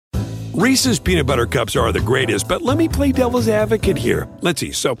Reese's Peanut Butter Cups are the greatest, but let me play devil's advocate here. Let's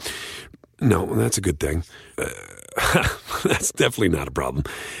see. So, no, that's a good thing. That's definitely not a problem.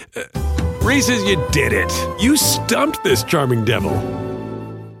 Reese's, you did it. You stumped this charming devil.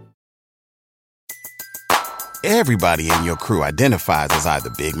 Everybody in your crew identifies as either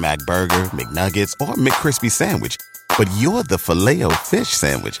Big Mac Burger, McNuggets, or McCrispy Sandwich. But you're the Filet-O-Fish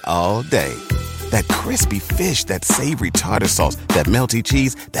Sandwich all day. That crispy fish, that savory tartar sauce, that melty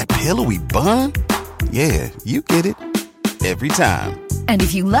cheese, that pillowy bun. Yeah, you get it. Every time. And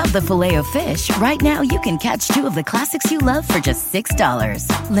if you love the Filet-O-Fish, right now you can catch two of the classics you love for just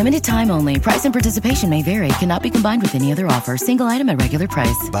 $6. Limited time only. Price and participation may vary. Cannot be combined with any other offer. Single item at regular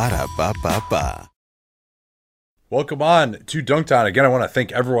price. Ba-da-ba-ba-ba. Welcome on to Dunked On. Again, I want to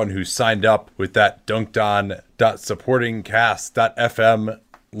thank everyone who signed up with that dunkedon.supportingcast.fm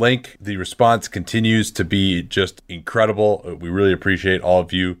link. The response continues to be just incredible. We really appreciate all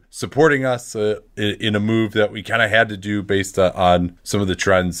of you supporting us in a move that we kind of had to do based on some of the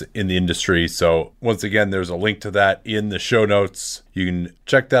trends in the industry. So once again, there's a link to that in the show notes. You can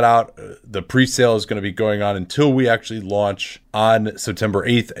check that out. The pre-sale is going to be going on until we actually launch on September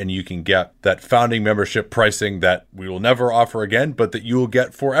 8th, and you can get that founding membership pricing that we will never offer again, but that you will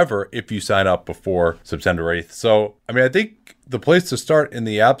get forever if you sign up before September 8th. So, I mean, I think the place to start in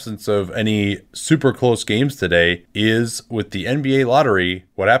the absence of any super close games today is with the NBA lottery.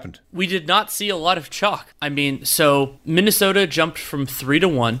 What happened? We did not see a lot of chalk. I mean, so Minnesota jumped from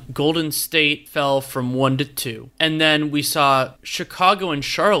 3-1. Golden State fell from 1-2. And then we saw Chicago and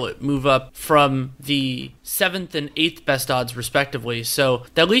Charlotte move up from the 7th and 8th best odds respectively. So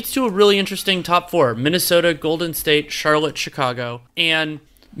that leads to a really interesting top four. Minnesota, Golden State, Charlotte, Chicago. And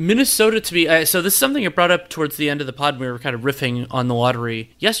Minnesota to be, so this is something I brought up towards the end of the pod when we were kind of riffing on the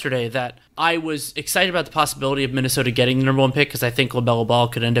lottery yesterday, that I was excited about the possibility of Minnesota getting the number one pick because I think LaMelo Ball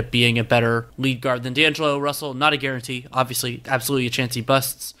could end up being a better lead guard than D'Angelo Russell. Not a guarantee, obviously, absolutely a chance he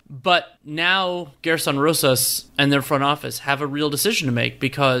busts. But now Gerson Rosas and their front office have a real decision to make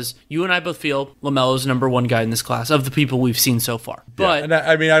because you and I both feel LaMelo's number one guy in this class of the people we've seen so far. But yeah, and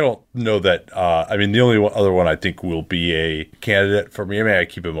I mean, I don't know that. I mean, the only other one I think will be a candidate for me. I mean, I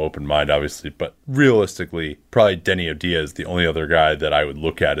keep him open mind, obviously, but realistically, probably Denny O'Dia is the only other guy that I would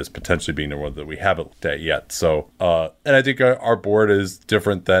look at as potentially being the one that we haven't looked at yet. So, and I think our board is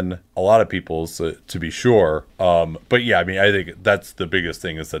different than a lot of people's, to be sure. But yeah, I mean, I think that's the biggest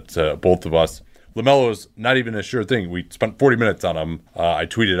thing is that both of us, LaMelo's not even a sure thing. We spent 40 minutes on him. I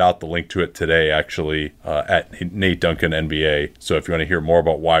tweeted out the link to it today, actually, at Nate Duncan NBA. So if you want to hear more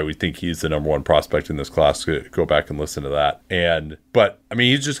about why we think he's the number one prospect in this class, go back and listen to that. But I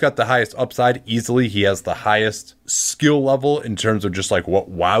mean, he's just got the highest upside easily. He has the highest skill level in terms of just like what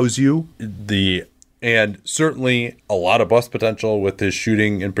wows you. And certainly a lot of bust potential with his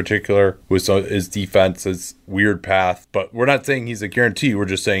shooting in particular, with his defense, his weird path. But we're not saying he's a guarantee. We're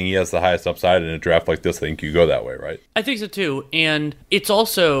just saying he has the highest upside in a draft like this. I think you go that way, right? I think so too. And it's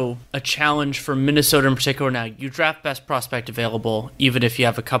also a challenge for Minnesota in particular now. You draft best prospect available, even if you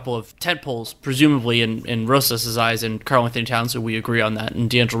have a couple of tentpoles, presumably in Rosas' eyes, and Karl-Anthony Towns, so we agree on that, and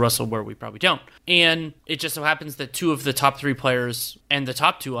D'Angelo Russell, where we probably don't. And it just so happens that two of the top three players and the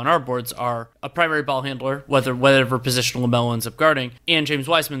top two on our boards are a primary ball handler, whatever position LaMelo ends up guarding, and James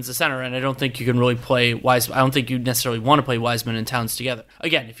Wiseman's the center. And I don't think you can really play Wiseman. I don't think you necessarily want to play Wiseman and Towns together.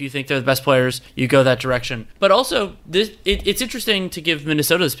 Again, if you think they're the best players, you go that direction. But also, it's interesting to give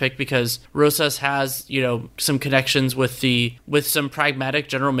Minnesota this pick because Rosas has, some connections with some pragmatic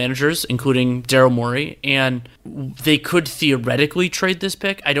general managers, including Daryl Morey, and they could theoretically trade this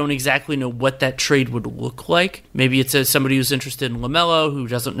pick. I don't exactly know what that trade would look like. Maybe it's somebody who's interested in LaMelo who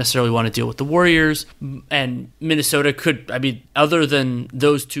doesn't necessarily want to deal with the Warriors. And Minnesota could, I mean, other than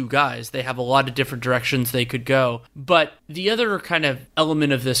those two guys, they have a lot of different directions they could go. But the other kind of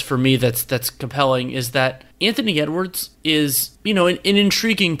element of this for me that's compelling is that Anthony Edwards is, an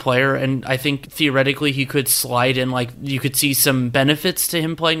intriguing player, and I think theoretically he could slide in, like, you could see some benefits to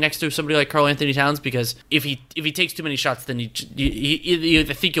him playing next to somebody like Karl-Anthony Towns, because if he takes too many shots, then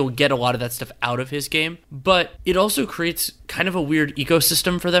I think you'll get a lot of that stuff out of his game. But it also creates kind of a weird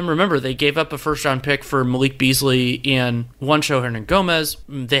ecosystem for them. Remember, they gave up a first-round pick for Malik Beasley and Juancho Hernan-Gomez.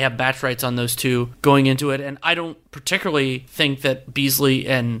 They have batch rights on those two going into it, and I don't particularly think that Beasley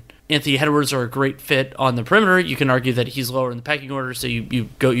and Anthony Edwards are a great fit on the perimeter. You can argue that he's lower in the pecking order, so you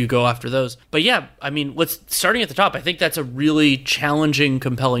go after those. But yeah, I mean, starting at the top, I think that's a really challenging,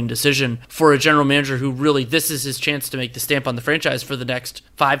 compelling decision for a general manager who really, this is his chance to make the stamp on the franchise for the next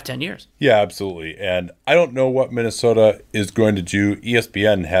 5-10 years. Yeah, absolutely. And I don't know what Minnesota is going to do.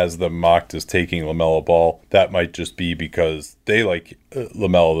 ESPN has them mocked as taking LaMelo Ball. That might just be because they like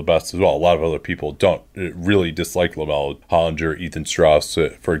LaMelo the best as well. A lot of other people don't really dislike LaMelo. Hollinger, Ethan Strauss,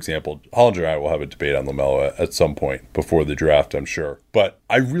 for example. Hollinger and I will have a debate on LaMelo at some point before the draft, I'm sure. But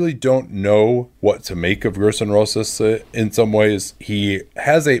I really don't know what to make of Gerson Rosas in some ways. He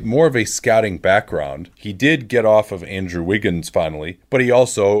has more of a scouting background. He did get off of Andrew Wiggins finally, but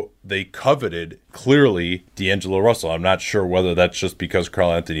they coveted clearly D'Angelo Russell. I'm not sure whether that's just because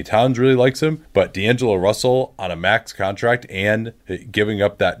Karl Anthony Towns really likes him, but D'Angelo Russell on a max contract and giving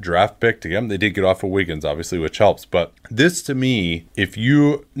up that draft pick to him, they did get off of Wiggins, obviously, which helps. But this to me,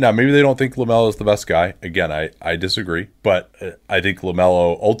 now maybe they don't think LaMelo is the best guy. Again, I disagree, but I think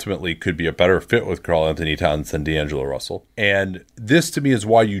LaMelo ultimately could be a better fit with Karl Anthony Towns than D'Angelo Russell. And this to me is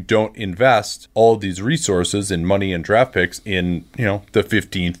why you don't invest all of these resources in money and draft picks in, the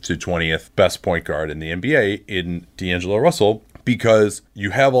 15th to 20th best point guard in the NBA in D'Angelo Russell, because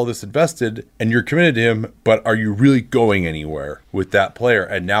you have all this invested and you're committed to him, but are you really going anywhere with that player?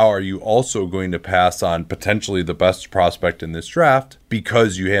 And now are you also going to pass on potentially the best prospect in this draft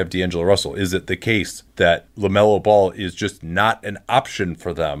because you have D'Angelo Russell? Is it the case that LaMelo Ball is just not an option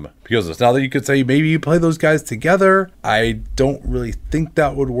for them? Because it's now that you could say maybe you play those guys together. I don't really think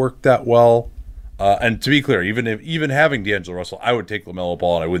that would work that well. And to be clear, even having D'Angelo Russell, I would take LaMelo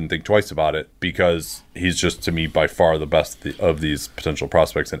Ball and I wouldn't think twice about it because he's just, to me, by far the best of these potential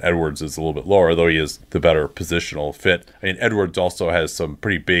prospects. And Edwards is a little bit lower, though he is the better positional fit. I mean, Edwards also has some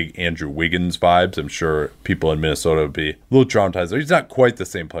pretty big Andrew Wiggins vibes. I'm sure people in Minnesota would be a little traumatized. He's not quite the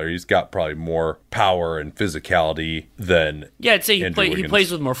same player. He's got probably more power and physicality than I'd say he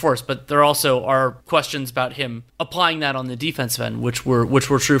plays with more force, but there also are questions about him applying that on the defensive end, which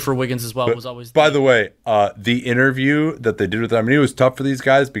were true for Wiggins as well. But, was always by the way, the interview that they did with them, I mean, it was tough for these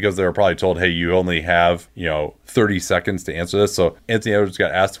guys because they were probably told, hey, you only have 30 seconds to answer this. So Anthony Edwards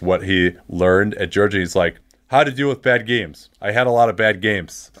got asked what he learned at Georgia. He's like, how to deal with bad games. I had a lot of bad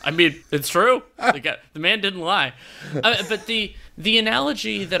games. I mean, it's true. The man didn't lie. But the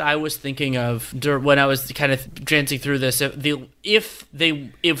analogy that I was thinking of when I was kind of dancing through this, if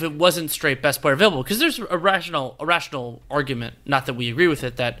it wasn't straight best player available, because there's a rational argument, not that we agree with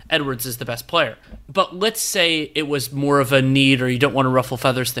it, that Edwards is the best player. But let's say it was more of a need or you don't want to ruffle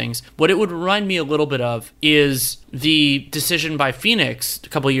feathers things. What it would remind me a little bit of is the decision by Phoenix a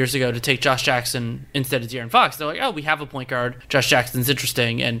couple of years ago to take Josh Jackson instead of De'Aaron Fox. They're like, oh, we have a point guard. Josh Jackson's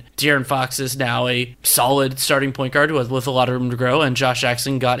interesting. And De'Aaron Fox is now a solid starting point guard with a lot of room to grow. And Josh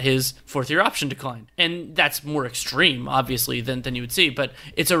Jackson got his fourth-year option declined. And that's more extreme, obviously, than you would see. But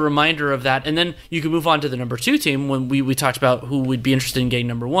it's a reminder of that. And then you can move on to the number 2 team when we talked about who would be interested in getting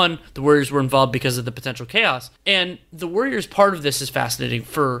number 1. The Warriors were involved because of the potential chaos. And the Warriors part of this is fascinating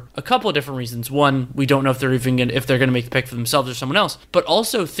for a couple of different reasons. One, we don't know if they're going to make the pick for themselves or someone else. But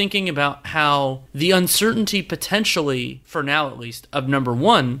also thinking about how the uncertainty potentially, for now at least, of number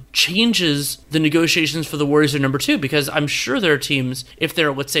 1 changes the negotiations for the Warriors at number 2. Because I'm sure there are teams, if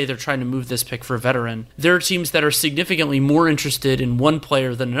let's say they're trying to move this pick for a veteran, there are teams that are significantly more interested in one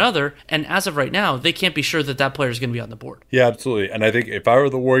player than another, and as of right now, they can't be sure that player is going to be on the board. Yeah, absolutely. And I think if I were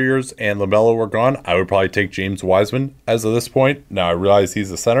the Warriors and LaMelo were gone, I would probably take James Wiseman as of this point. Now, I realize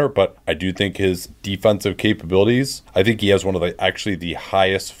he's a center, but I do think his defensive capabilities, I think he has one of the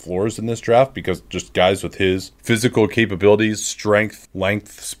highest floors in this draft, because just guys with his physical capabilities, strength,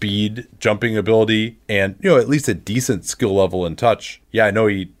 length, speed, jumping ability, and at least a decent skill level and touch. Yeah, I know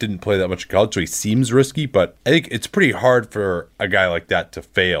he didn't play that much in college, so he seems risky, but I think it's pretty hard for a guy like that to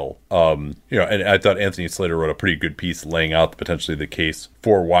fail. And I thought Anthony Slater wrote a pretty good piece laying out potentially the case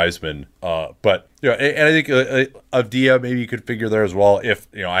for Wiseman. But and I think Avdia maybe you could figure there as well. If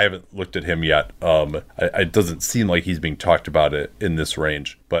I haven't looked at him yet. It doesn't seem like he's being talked about it in this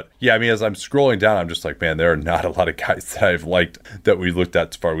range. But yeah, I mean, as I'm scrolling down, I'm just like, man, there are not a lot of guys that I've liked that we looked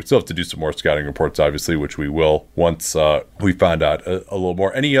at so far. We still have to do some more scouting reports, obviously, which we will once we find out a little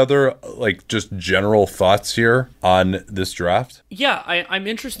more. Any other just general thoughts here on this draft? Yeah, I'm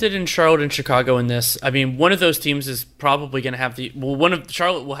interested in Charlotte and Chicago in this. I mean, one of those teams is probably going to have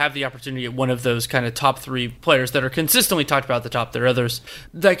Charlotte will have the opportunity at one of those kind of top 3 players that are consistently talked about at the top. There are others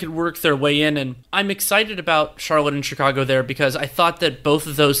that could work their way in, and I'm excited about Charlotte and Chicago there because I thought that both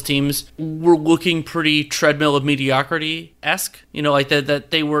of those teams were looking pretty treadmill of mediocrity-esque. That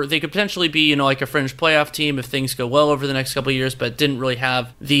they could potentially be like a fringe playoff team if things go well over the next couple of years, but didn't really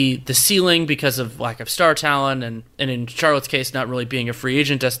have the ceiling because of lack of star talent, and in Charlotte's case, not really being a free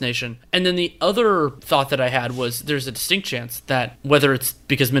agent destination. And then the other thought that I had was there's a distinct chance that whether it's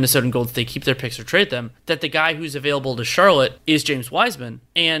because Minnesota and Golden State keep their picks or trade them, that the guy who's available to Charlotte is James Wiseman,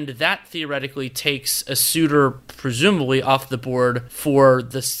 and that theoretically takes a suitor presumably off the board for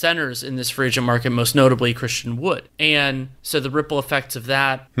the centers in this free agent market, most notably Christian Wood. And So the ripple effects of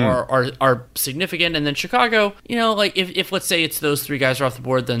that are significant. And then Chicago, like if let's say it's those three guys are off the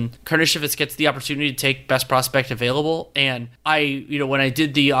board, then Karnisovas gets the opportunity to take best prospect available. And when I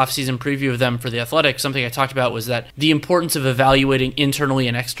did the offseason preview of them for The Athletic, something I talked about was that the importance of evaluating internally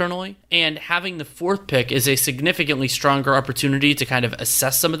and externally, and having the fourth pick is a significantly stronger opportunity to kind of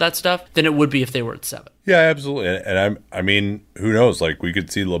assess some of that stuff than it would be if they were at 7. Yeah, absolutely. And I mean, who knows? Like, we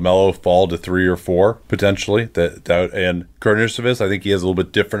could see LaMelo fall to 3 or 4 potentially. And Karnisovas, I think he has a little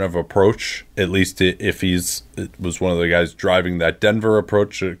bit different of approach, at least if it was one of the guys driving that Denver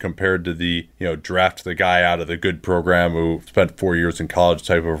approach compared to the, draft the guy out of the good program who spent 4 years in college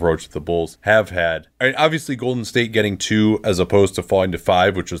type of approach that the Bulls have had. I mean, obviously Golden State getting 2 as opposed to falling to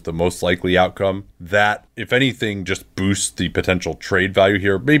 5, which was the most likely outcome. That, if anything, just boosts the potential trade value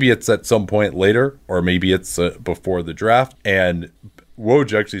here. Maybe it's at some point later, or maybe it's before the draft. And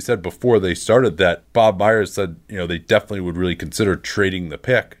Woj actually said before they started that Bob Myers said, they definitely would really consider trading the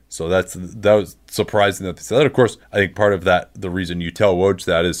pick. So that was surprising that they said that. Of course, I think part of that, the reason you tell Woj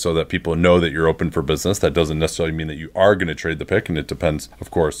that is so that people know that you're open for business. That doesn't necessarily mean that you are going to trade the pick, and it depends,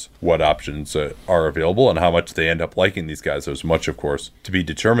 of course, what options are available and how much they end up liking these guys. There's much, of course, to be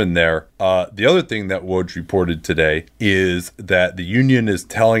determined there. The other thing that Woj reported today is that the union is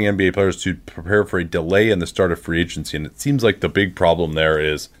telling NBA players to prepare for a delay in the start of free agency, and it seems like the big problem there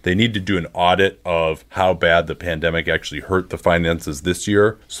is they need to do an audit of how bad the pandemic actually hurt the finances this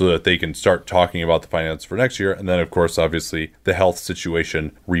year, so that they can start talking about the finance for next year. And then, of course, obviously, the health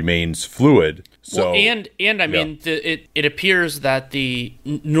situation remains fluid. So, mean, it appears that the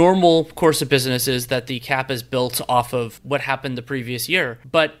normal course of business is that the cap is built off of what happened the previous year,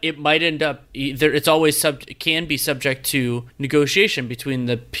 but it might end up either it's always can be subject to negotiation between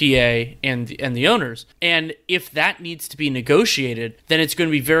the PA and the owners. And if that needs to be negotiated, then it's going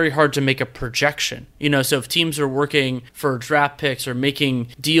to be very hard to make a projection. So if teams are working for draft picks or making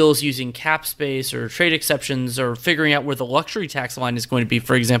deals using cap space or trade exceptions or figuring out where the luxury tax line is going to be,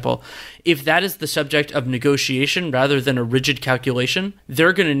 for example, if that is the subject of negotiation rather than a rigid calculation,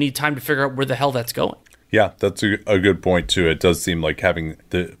 they're going to need time to figure out where the hell that's going. Yeah, that's a good point too. It does seem like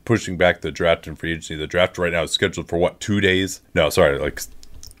pushing back the draft and free agency. The draft right now is scheduled for 2 days? No, sorry, like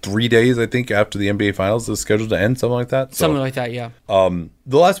 3 days, I think, after the NBA Finals is scheduled to end, something like that. Something like that, yeah.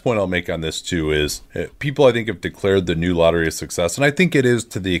 The last point I'll make on this, too, is people, I think, have declared the new lottery a success. And I think it is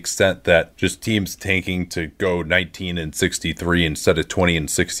to the extent that just teams tanking to go 19-63 instead of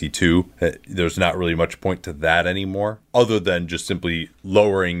 20-62. There's not really much point to that anymore, other than just simply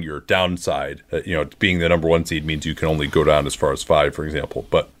lowering your downside. Being the number 1 seed means you can only go down as far as 5, for example.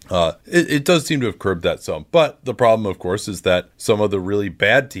 But it does seem to have curbed that some. But the problem, of course, is that some of the really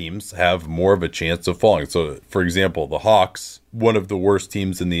bad teams have more of a chance of falling. So, for example, the Hawks, one of the worst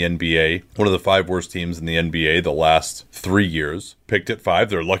teams in the NBA, one of the 5 worst teams in the NBA the last 3 years, picked at 5.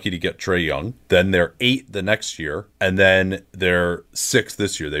 They're lucky to get Trae Young. Then they're 8 the next year. And then they're 6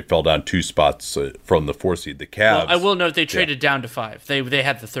 this year. They fell down 2 spots from the 4 seed. The Cavs. Well, I will note they traded down to 5. They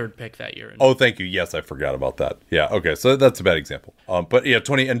had the 3rd pick that year. Oh, thank you. Yes, I forgot about that. Yeah, okay. So that's a bad example. But yeah,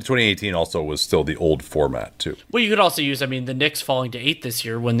 2018 also was still the old format, too. Well, you could also use, the Knicks falling to 8 this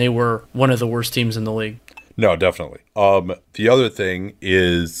year when they were one of the worst teams in the league. No, definitely. The other thing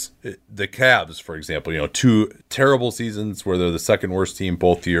is the Cavs, for example, 2 terrible seasons where they're the 2nd worst team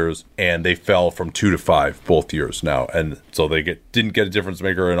both years, and they fell from 2 to 5 both years now. And so they didn't get a difference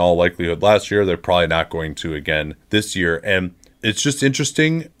maker in all likelihood last year. They're probably not going to again this year. And it's just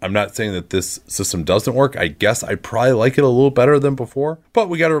interesting. I'm not saying that this system doesn't work. I guess I probably like it a little better than before. But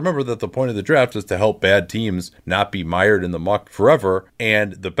we got to remember that the point of the draft is to help bad teams not be mired in the muck forever.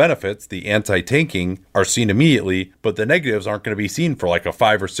 And the benefits, the anti-tanking, are seen immediately, but the negatives aren't going to be seen for like a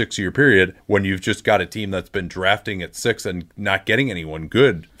 5 or 6 year period when you've just got a team that's been drafting at 6 and not getting anyone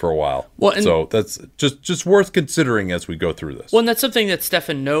good for a while. Well, so that's just worth considering as we go through this. Well, and that's something that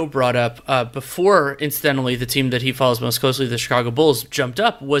Stephen No brought up before, incidentally, the team that he follows most closely, the Chicago Bulls, jumped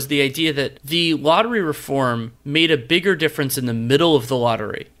up, was the idea that the lottery reform made a bigger difference in the middle of the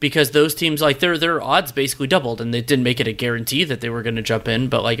lottery, because those teams, like, their odds basically doubled, and they didn't make it a guarantee that they were going to jump in.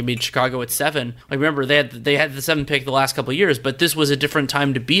 But Chicago at 7, remember they had the 7 pick the last couple of years, but this was a different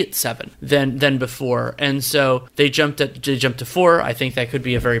time to be at 7 than before, and so they jumped to 4. I think that could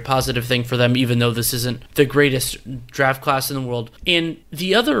be a very positive thing for them, even though this isn't the greatest draft class in the world. And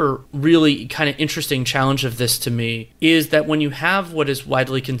the other really kind of interesting challenge of this to me is that when when you have what is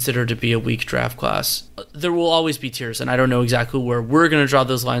widely considered to be a weak draft class, there will always be tiers, and I don't know exactly where we're going to draw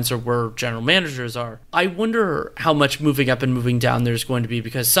those lines or where general managers are. I wonder how much moving up and moving down there's going to be,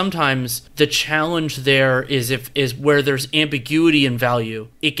 because sometimes the challenge there is where there's ambiguity in value.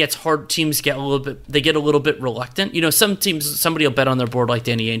 It gets hard. Teams get a little bit reluctant. Some teams, somebody will bet on their board like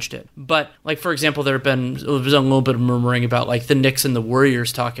Danny Ainge did. But like, for example, there's been a little bit of murmuring about like the Knicks and the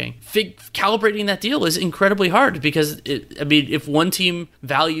Warriors talking. Calibrating that deal is incredibly hard, because if one team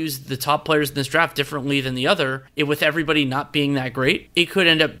values the top players in this draft differently than the other, with everybody not being that great, it could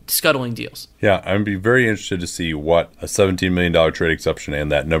end up scuttling deals. Yeah, I'm be very interested to see what a $17 million trade exception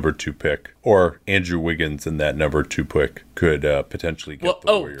and that number 2 pick, or Andrew Wiggins and that number 2 pick, could potentially get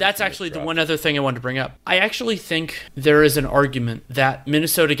the Warriors. That's actually the one other thing I wanted to bring up. I actually think there is an argument that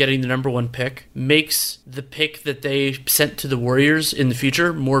Minnesota getting the number 1 pick makes the pick that they sent to the Warriors in the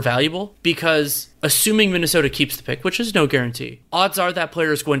future more valuable, because assuming Minnesota keeps the pick, which is no guarantee, odds are that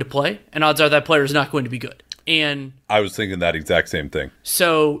player is going to play, and odds are that player is not going to be good. And I was thinking that exact same thing.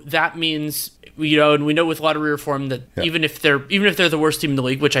 So that means, and we know with lottery reform that even if they're the worst team in the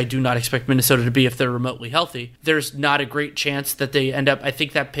league, which I do not expect Minnesota to be if they're remotely healthy, there's not a great chance that they end up. I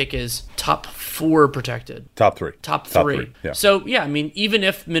think that pick is top 4 protected. Top 3. Top three. Yeah. So even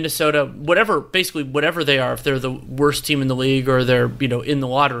if Minnesota, whatever they are, if they're the worst team in the league or they're in the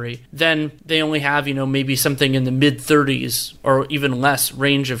lottery, then they only have maybe something in the mid 30s or even less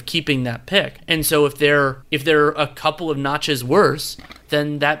range of keeping that pick. And so if they're a couple of notches worse,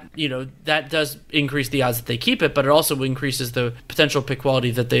 then that does increase the odds that they keep it, but it also increases the potential pick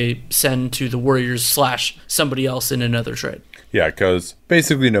quality that they send to the Warriors / somebody else in another trade. Yeah, because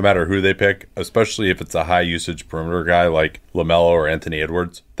basically no matter who they pick, especially if it's a high usage perimeter guy like LaMelo or Anthony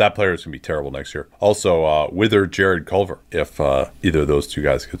Edwards, that player is going to be terrible next year. Also, wither Jared Culver if either of those 2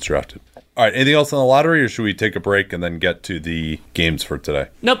 guys gets drafted. All right, anything else on the lottery, or should we take a break and then get to the games for today?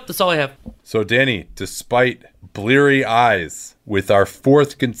 Nope, that's all I have. So, Danny, despite bleary eyes with our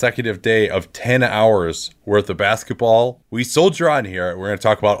 4th consecutive day of 10 hours worth of basketball, we soldier on here. We're going to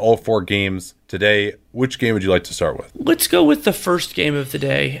talk about all 4 games today. Which game would you like to start with? Let's go with the first game of the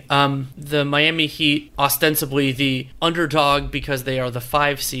day. The Miami Heat, ostensibly the underdog because they are the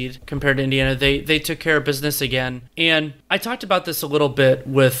 5 seed compared to Indiana, they took care of business again. And I talked about this a little bit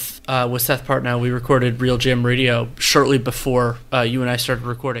with Seth Partnow. We recorded Real Jam Radio shortly before you and I started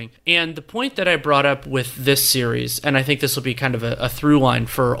recording. And the point that I brought up with this series, and I think this will be kind of a through line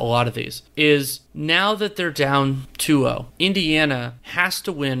for a lot of these, is now that they're down 2-0, Indiana has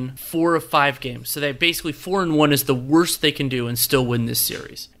to win 4 of 5 games. So they basically 4-1 is the worst they can do and still win this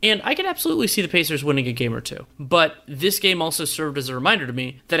series. And I could absolutely see the Pacers winning a game or 2. But this game also served as a reminder to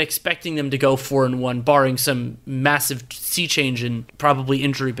me that expecting them to go 4-1, barring some massive sea change and probably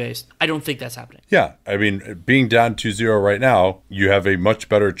injury based, I don't think that's happening. Yeah, I mean, being down 2-0 right now, you have a much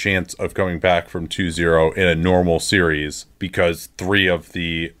better chance of coming back from 2-0 in a normal series, because 3 of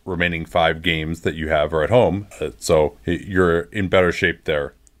the remaining 5 games that you have are at home. So you're in better shape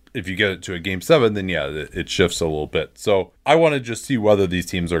there. If you get it to a game 7, then yeah, it shifts a little bit. So I want to just see whether these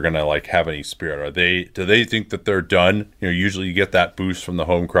teams are going to have any spirit. Do they think that they're done? Usually you get that boost from the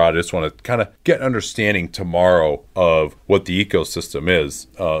home crowd. I just want to kind of get an understanding tomorrow of what the ecosystem is.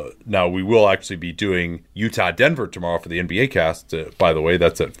 Now we will actually be doing Utah-Denver tomorrow for the NBA cast. By the way,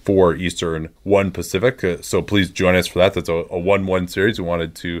 that's at 4 Eastern, 1 Pacific. So please join us for that. That's a 1-1 series. We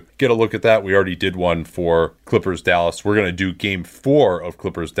wanted to get a look at that. We already did one for Clippers-Dallas. We're going to do game 4 of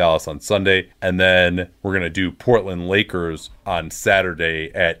Clippers-Dallas on Sunday, and then we're going to do Portland-Lakers on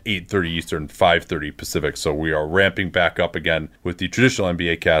Saturday at 8:30 Eastern, 5:30 Pacific. So we are ramping back up again with the traditional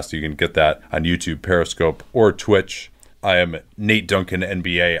NBA cast. You can get that on YouTube, Periscope, or Twitch. I am Nate Duncan,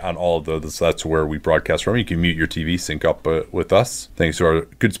 NBA, on all of those. That's where we broadcast from. You can mute your TV, sync up with us. Thanks to our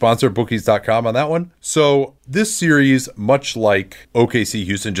good sponsor, Bookies.com, on that one. So this series, much like OKC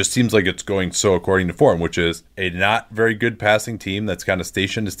Houston, just seems like it's going so according to form, which is a not very good passing team that's kind of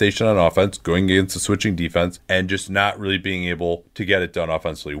station to station on offense, going against a switching defense, and just not really being able to get it done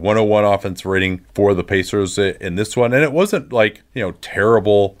offensively. 101 offense rating for the Pacers in this one. And it wasn't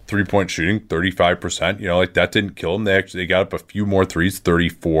terrible 3-point shooting, 35%. That didn't kill them. They got up a few more threes,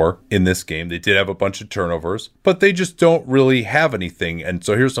 34 in this game. They did have a bunch of turnovers, but they just don't really have anything. And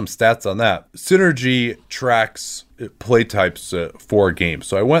so here's some stats on that. Synergy tracks play types for a game.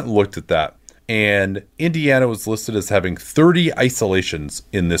 So I went and looked at that. And Indiana was listed as having 30 isolations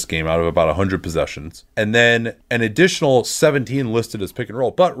in this game out of about 100 possessions. And then an additional 17 listed as pick and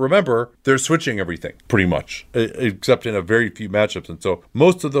roll. But remember, they're switching everything pretty much, except in a very few matchups. And so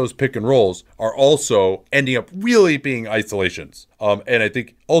most of those pick and rolls are also ending up really being isolations. And I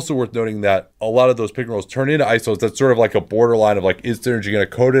think also worth noting that a lot of those pick and rolls turn into ISOs. That's sort of like a borderline of like, is Synergy going to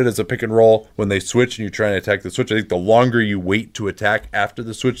code it as a pick and roll when they switch and you try and attack the switch? I think the longer you wait to attack after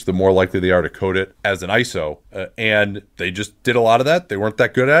the switch, the more likely they are to code it as an ISO. And they just did a lot of that. They weren't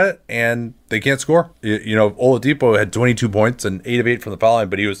that good at it, and they can't score. Oladipo had 22 points and 8 of 8 from the foul line,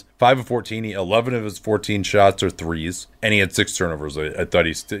 but he was 5 of 14. 11 of his 14 shots are threes, and he had 6 turnovers. I thought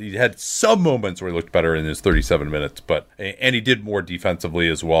he had some moments where he looked better in his 37 minutes, and he did more defensively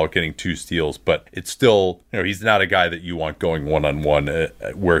as well, getting 2 steals. But it's still, he's not a guy that you want going one-on-one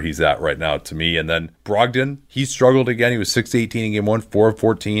where he's at right now to me. And then Brogdon, he struggled again. He was 6-18 in game 1, 4 of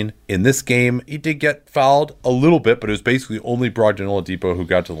 14. In this game, he did get fouled a little bit, but it was basically only Brogdon and Oladipo who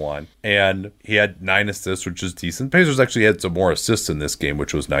got to the line. And he had 9 assists, which is decent. Pacers actually had some more assists in this game,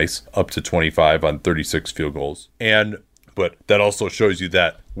 which was nice, up to 25 on 36 field goals. But that also shows you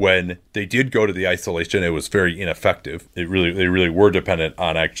that when they did go to the isolation, it was very ineffective. They really were dependent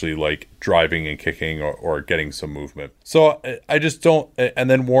on actually like driving and kicking or getting some movement. So I just don't. And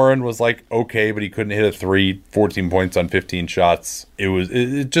then Warren was like, okay, but he couldn't hit a 3, 14 points on 15 shots.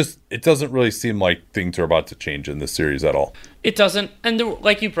 It doesn't really seem like things are about to change in this series at all. It doesn't. And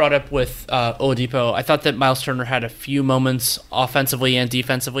like you brought up with Oladipo, I thought that Miles Turner had a few moments offensively and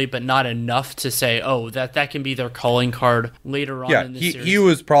defensively, but not enough to say, that can be their calling card later on in the series. He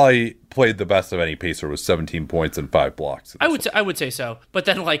was probably played the best of any Pacer with 17 points and 5 blocks. I would say so. But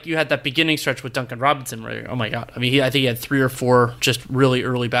then like you had that beginning stretch with Duncan Robinson where, oh my God. I mean, I think he had 3 or 4 just really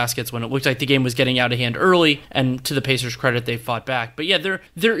early baskets when it looked like the game was getting out of hand early, and to the Pacers' credit, they fought back. But yeah,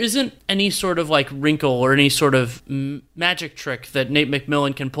 there isn't any sort of like wrinkle or any sort of magic trick that Nate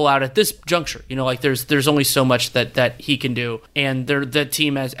McMillan can pull out at this juncture. Like there's only so much that he can do. And the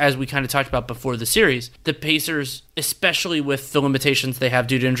team, as we kind of talked about before the series, the Pacers, especially with the limitations they have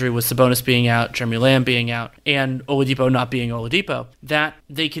due to injury with Sabonis being out, Jeremy Lamb being out, and Oladipo not being Oladipo, that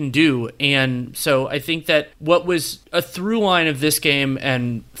they can do. And so I think that what was a through line of this game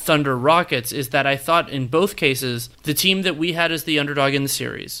and Thunder Rockets is that I thought in both cases, the team that we had as the underdog in the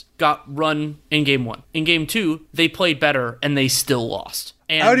series got run in game 1. In game 2, they played better and they still lost.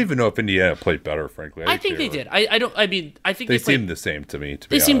 And I don't even know if Indiana played better, frankly. I think they did. I think they seemed the same to me.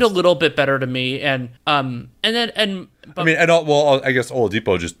 They seemed a little bit better to me, I guess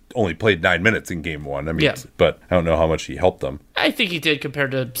Oladipo just only played 9 minutes in game 1. But I don't know how much he helped them. I think he did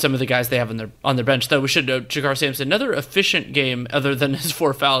compared to some of the guys they have on their bench. Though we should note, Jakar Sampson, another efficient game other than his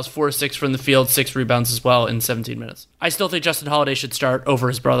 4 fouls, 4-6 from the field, 6 rebounds as well in 17 minutes. I still think Justin Holiday should start over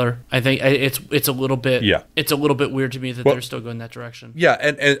his brother. I think it's a little bit it's a little bit weird to me that they're still going that direction. Yeah,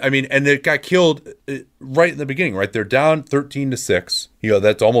 and it got killed right in the beginning. Right, they're down 13-6.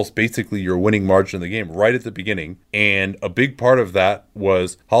 That's almost basically your winning margin of the game right at the beginning. And a big part of that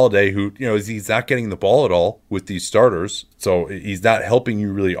was Holiday, who, he's not getting the ball at all with these starters. So he's not helping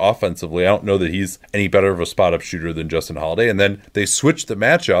you really offensively. I don't know that he's any better of a spot-up shooter than Justin Holiday. And then they switched the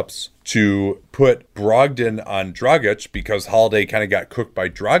matchups to put Brogdon on Dragic because Holiday kind of got cooked by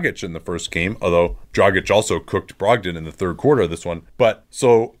Dragic in the first game, although Dragic also cooked Brogdon in the third quarter of this one. But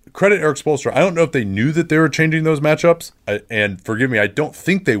so credit Eric Spoelstra. I don't know if they knew that they were changing those matchups. And forgive me, I don't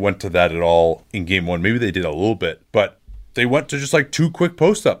think they went to that at all in game 1. Maybe they did a little bit, but they went to just like 2 quick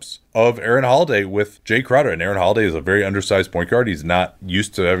post-ups of Aaron Holiday with Jay Crowder. And Aaron Holiday is a very undersized point guard. He's not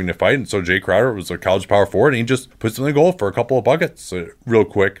used to having to fight. And so Jay Crowder was a college power forward, and he just puts in the goal for a couple of buckets real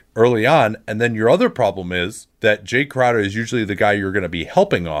quick early on. And then your other problem is that Jay Crowder is usually the guy you're going to be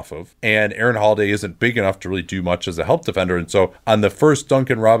helping off of. And Aaron Holiday isn't big enough to really do much as a help defender. And so on the first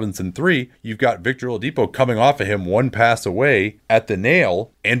Duncan Robinson 3, you've got Victor Oladipo coming off of him 1 pass away at the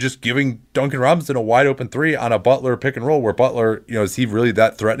nail and just giving Duncan Robinson a wide open 3 on a Butler pick and roll where Butler, is he really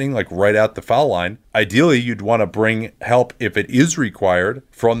that threatening, like right at the foul line? Ideally, you'd want to bring help if it is required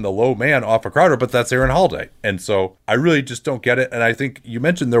from the low man off of Crowder, but that's Aaron Holiday. And so I really just don't get it. And I think you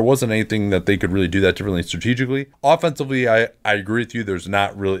mentioned there wasn't anything that they could really do that differently strategically. Offensively, I agree with you. There's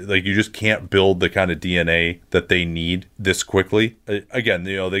not really, like, you just can't build the kind of DNA that they need this quickly. Again,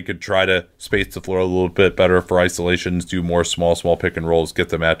 they could try to space the floor a little bit better for isolations, do more small pick and rolls, get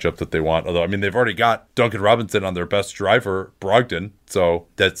the matchup that they want. Although, they've already got Duncan Robinson on their best driver, Brogdon. So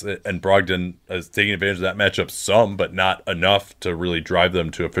that's it. And Brogdon is taking advantage of that matchup some, but not enough to really drive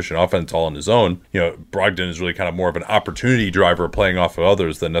them to efficient offense all on his own. Brogdon is really kind of more of an opportunity driver playing off of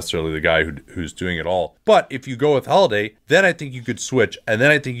others than necessarily the guy who's doing it all. But if you go with Holiday, then I think you could switch, and then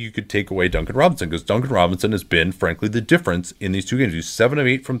I think you could take away Duncan Robinson, because Duncan Robinson has been, frankly, the difference in these 2 games. He's 7 of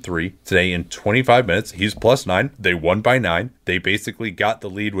 8 from 3 today in 25 minutes. He's +9. They won by 9. They basically got the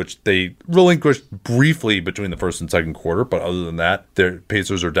lead, which they relinquished briefly between the first and second quarter. But other than that, their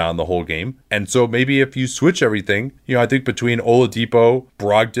Pacers are down the whole game. And so maybe if you switch everything, I think between Oladipo,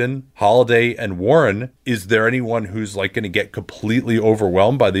 Brogdon, Holiday, and Warren, is there anyone who's like going to get completely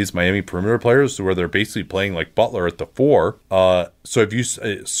overwhelmed by these Miami perimeter players where they're basically playing like Butler at the 4? So if you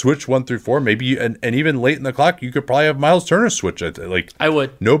switch 1 through 4, maybe and even late in the clock, you could probably have Miles Turner switch. I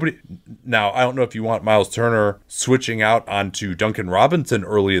would. Nobody. Now, I don't know if you want Miles Turner switching out onto Duncan Robinson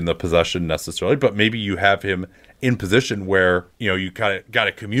early in the possession necessarily, but maybe you have him in position where, you kind of got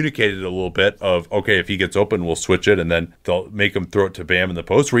to communicate it a little bit of, okay, if he gets open, we'll switch it, and then they'll make him throw it to Bam in the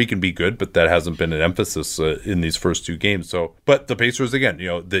post where he can be good, but that hasn't been an emphasis in these first 2 games. So, but the Pacers, again,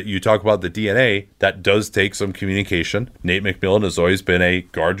 that you talk about the DNA, that does take some communication. Nate McMillan has always been a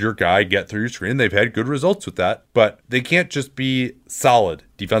guard your guy, get through your screen. They've had good results with that, but they can't just be solid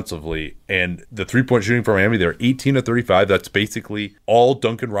defensively. And the 3-point shooting for Miami, they're 18 of 35. That's basically all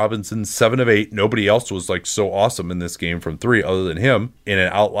Duncan Robinson, 7 of 8. Nobody else was like so awesome in this game from 3 other than him in an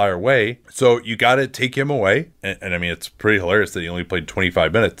outlier way. So you got to take him away. And I mean, it's pretty hilarious that he only played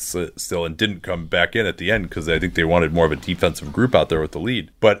 25 minutes still and didn't come back in at the end because I think they wanted more of a defensive group out there with the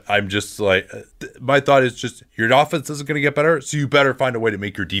lead. But I'm just like, my thought is just your offense isn't going to get better, so you better find a way to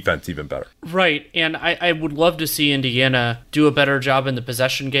make your defense even better. Right. And I would love to see Indiana do a better job in the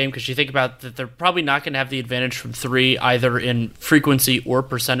possession game, because you think about that they're probably not going to have the advantage from 3 either in frequency or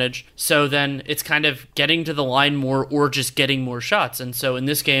percentage. So then it's kind of getting to the line more or just getting more shots. And so in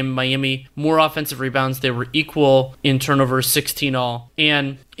this game, Miami, more offensive rebounds. They were equal in turnovers, 16 all.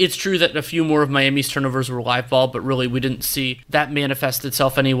 And it's true that a few more of Miami's turnovers were live ball, but really we didn't see that manifest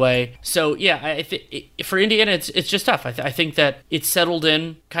itself anyway. So yeah, for Indiana, it's just tough. I think that it's settled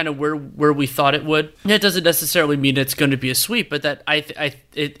in kind of where we thought it would. That doesn't necessarily mean it's going to be a sweep, but that I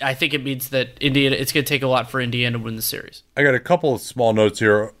think it means that Indiana, it's going to take a lot for Indiana to win the series. I got a couple of small notes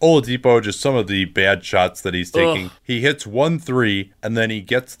here. Oladipo, just some of the bad shots that he's taking. Ugh. He hits 1 3, and then he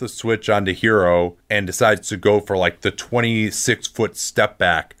gets the switch onto Hero and decides to go for like the 26-foot step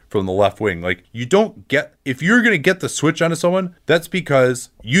back from the left wing. Like, you don't get, if you're going to get the switch onto someone, that's because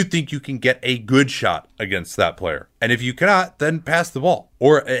you think you can get a good shot against that player. And if you cannot, then pass the ball.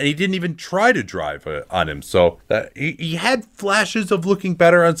 And he didn't even try to drive on him. So he had flashes of looking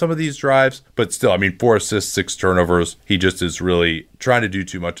better on some of these drives, but still, I mean, 4 assists, 6 turnovers. He just is really trying to do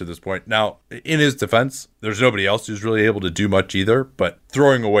too much at this point. Now, in his defense, there's nobody else who's really able to do much either, but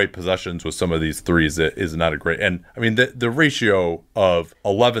throwing away possessions with some of these threes is not a great, and I mean, the ratio of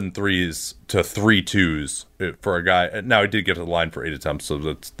 11 threes to 3 2s for a guy. Now, he did get to the line for 8 attempts, so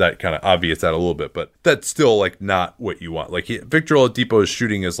that kind of obviates that a little bit, but that's still like not what you want. Like, Victor Oladipo's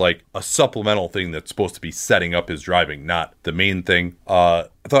shooting is like a supplemental thing that's supposed to be setting up his driving, not the main thing.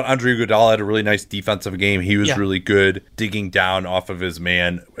 I thought Andre Iguodala had a really nice defensive game. He was really good digging down off of his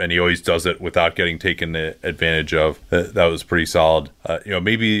man, and he always does it without getting taken advantage of. That was pretty solid.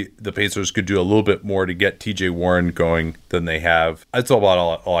 Maybe the Pacers could do a little bit more to get TJ Warren going than they have. That's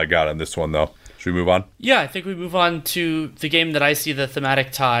about all I got on this one, though. Should we move on? Yeah, I think we move on to the game that I see the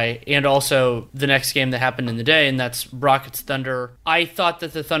thematic tie, and also the next game that happened in the day, and that's Rockets Thunder. I thought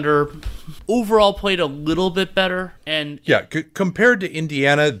that the Thunder overall played a little bit better. And yeah, compared to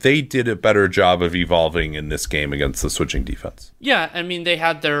Indiana, they did a better job of evolving in this game against the switching defense. Yeah, I mean, they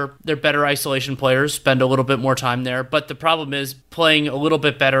had their better isolation players spend a little bit more time there, but the problem is playing a little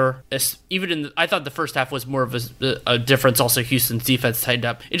bit better. I thought the first half was more of a difference. Also, Houston's defense tightened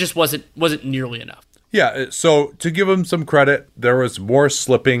up. It just wasn't nearly enough. Yeah, so to give them some credit, there was more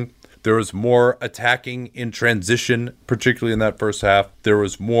slipping. There was more attacking in transition, particularly in that first half. There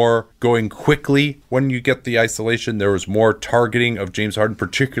was more going quickly when you get the isolation. There was more targeting of James Harden,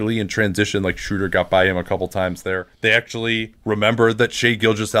 particularly in transition, like Schroeder got by him a couple times there. They actually remembered that Shai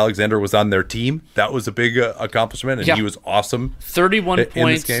Gilgeous-Alexander was on their team. That was a big accomplishment, and he was awesome. 31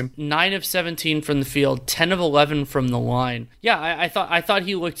 points, 9 of 17 from the field, 10 of 11 from the line. Yeah, I thought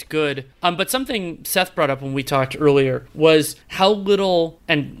he looked good. But something Seth brought up when we talked earlier was how little,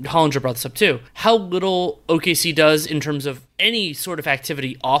 and Hollinger brought this up too, how little OKC does in terms of any sort of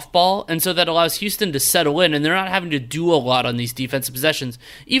activity off ball, and so that allows Houston to settle in, and they're not having to do a lot on these defensive possessions.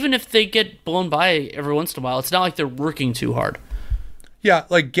 Even if they get blown by every once in a while, it's not like they're working too hard. Yeah,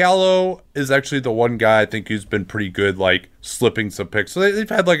 like Gallo is actually the one guy I think who's been pretty good, like slipping some picks. So they've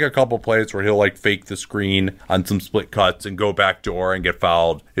had like a couple plays where he'll like fake the screen on some split cuts and go back door and get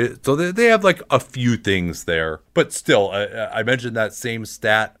fouled. So they have like a few things there. But still, I mentioned that same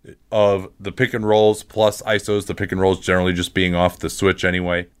stat of the pick and rolls plus ISOs, the pick and rolls generally just being off the switch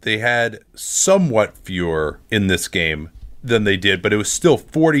anyway. They had somewhat fewer in this game than they did, but it was still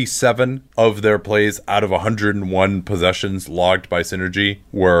 47 of their plays out of 101 possessions logged by Synergy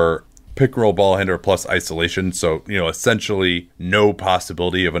were pick and roll ball handler plus isolation. So, essentially no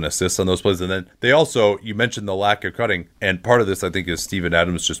possibility of an assist on those plays. And then they also, you mentioned the lack of cutting. And part of this, I think, is Steven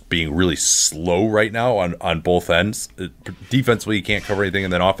Adams just being really slow right now on both ends. Defensively, he can't cover anything.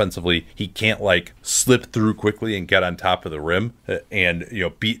 And then offensively, he can't slip through quickly and get on top of the rim and,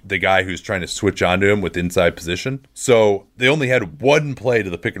 beat the guy who's trying to switch onto him with inside position. So they only had one play to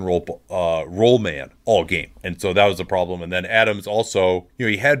the pick and roll man all game. And so that was a problem. And then Adams also,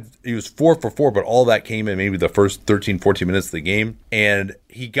 he was 4 for 4, but all that came in maybe the first 13, 14 minutes of the game. And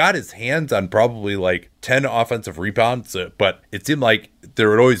he got his hands on probably 10 offensive rebounds, but it seemed like there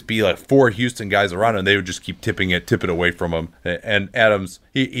would always be 4 Houston guys around, and they would just keep tipping it away from him. And Adams,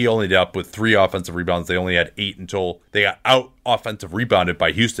 he only ended up with 3 offensive rebounds. They only had 8 until they got out offensive rebounded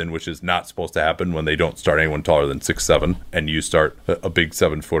by Houston, which is not supposed to happen when they don't start anyone taller than 6'7", and you start a big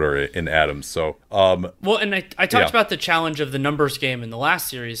 7-footer in Adams. So, well, and I talked about the challenge of the numbers game in the last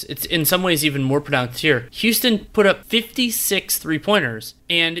series. It's in some ways even more pronounced here. Houston put up 56 3-pointers.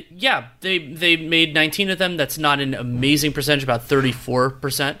 And yeah, they made 19 of them. That's not an amazing percentage, about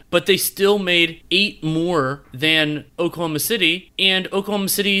 34%. But they still made 8 more than Oklahoma City. And Oklahoma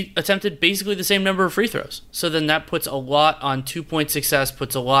City attempted basically the same number of free throws. So then that puts a lot on 2-point success,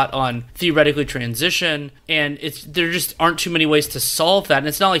 puts a lot on theoretically transition. And there just aren't too many ways to solve that. And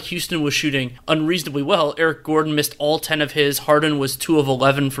it's not like Houston was shooting unreasonably well. Eric Gordon missed all 10 of his. Harden was 2 of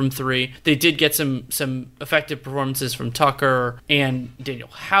 11 from 3. They did get some effective performances from Tucker and Daniel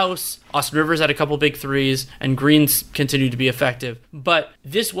House. Austin Rivers had a couple big threes, and Green's continued to be effective. But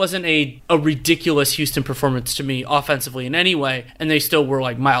this wasn't a ridiculous Houston performance to me offensively in any way, and they still were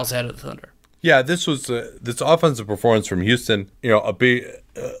miles ahead of the Thunder. Yeah, this was this offensive performance from Houston,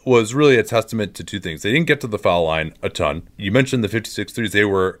 was really a testament to 2 things. They didn't get to the foul line a ton. You mentioned the 56 threes. They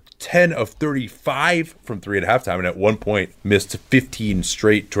were 10 of 35 from 3 at halftime, and at one point missed 15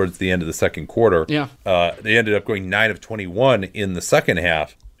 straight towards the end of the second quarter. Yeah. They ended up going 9 of 21 in the second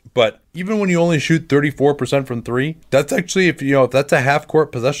half. But even when you only shoot 34% from 3, that's actually, if that's a half-court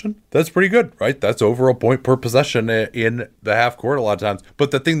possession, that's pretty good, right? That's over a point per possession in the half court a lot of times.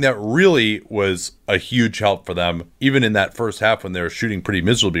 But the thing that really was a huge help for them, even in that first half when they were shooting pretty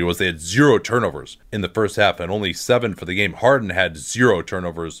miserably, was they had 0 turnovers in the first half and only 7 for the game. Harden had 0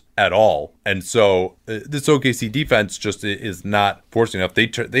 turnovers at all. And so this OKC defense just is not forcing enough.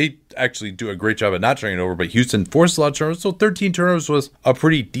 They actually do a great job at not turning it over, but Houston forced a lot of turnovers. So 13 turnovers was a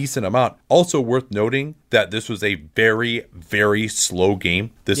pretty decent amount. Also worth noting that this was a very, very slow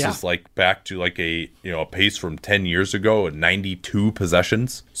game. This is back to a pace from 10 years ago at 92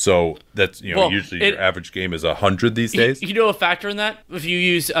 possessions. So that's, usually your average game is 100 these days. A factor in that, if you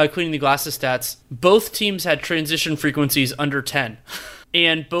use Cleaning the Glasses stats, both teams had transition frequencies under 10.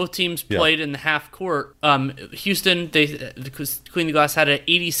 And both teams played in the half court. Houston, Clean the Glass had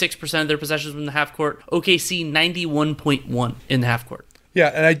 86% of their possessions in the half court. OKC 91.1 in the half court. Yeah,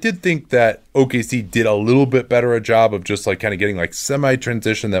 and I did think that OKC did a little bit better a job of just kind of getting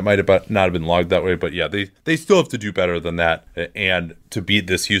semi-transition that might have not have been logged that way. But yeah, they still have to do better than that and to beat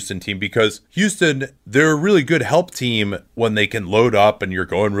this Houston team, because Houston, they're a really good help team when they can load up and you're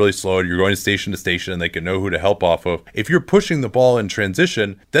going really slow and you're going station to station and they can know who to help off of. If you're pushing the ball in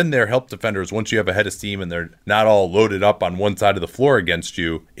transition, then they're help defenders. Once you have a head of steam and they're not all loaded up on one side of the floor against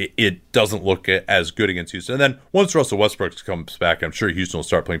you, it doesn't look as good against Houston. And then once Russell Westbrook comes back, I'm sure Houston will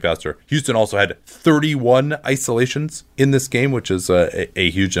start playing faster. Houston also had 31 isolations in this game, which is a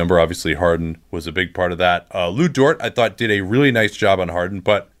huge number. Obviously, Harden was a big part of that. Lou Dort, I thought, did a really nice job on Harden,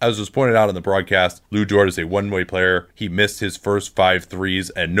 but as was pointed out in the broadcast, Lou Dort is a one-way player. He missed his first 5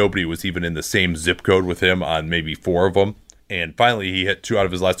 threes, and nobody was even in the same zip code with him on maybe 4 of them. And finally, he hit 2 out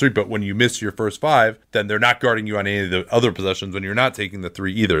of his last 3. But when you miss your first 5, then they're not guarding you on any of the other possessions when you're not taking the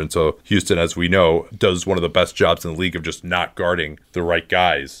 3 either. And so Houston, as we know, does one of the best jobs in the league of just not guarding the right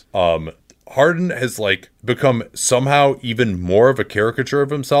guys. Harden has become somehow even more of a caricature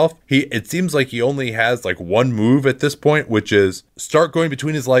of himself. It seems like he only has one move at this point, which is start going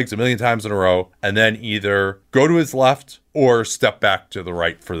between his legs a million times in a row and then either go to his left or step back to the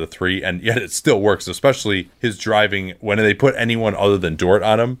right for the 3, and yet it still works, especially his driving. When they put anyone other than Dort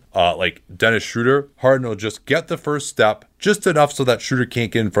on him, like Dennis Schroeder, Harden will just get the first step, just enough so that Schroeder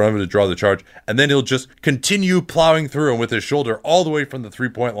can't get in front of him to draw the charge, and then he'll just continue plowing through him with his shoulder all the way from the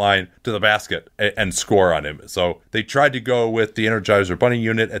 3-point line to the basket and score on him. So they tried to go with the Energizer Bunny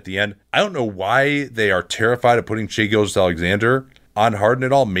unit at the end. I don't know why they are terrified of putting Shai Gilgeous-Alexander on Harden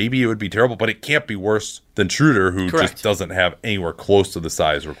at all. Maybe it would be terrible, but it can't be worse than Schroeder, who Correct. just doesn't have anywhere close to the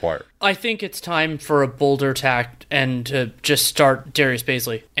size required. I think it's time for a bolder tact and to just start Darius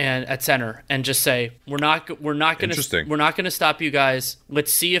Baisley and at center and just say we're not going to stop you guys.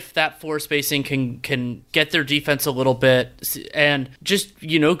 Let's see if that floor spacing can get their defense a little bit and just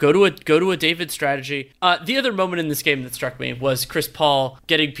go to a David strategy. The other moment in this game that struck me was Chris Paul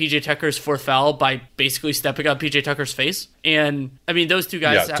getting PJ Tucker's fourth foul by basically stepping on PJ Tucker's face. And I mean, those two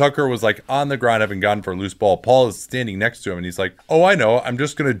guys. Yeah, Tucker was like on the ground having gone for a loose ball. Paul is standing next to him and he's like, "Oh, I know. I'm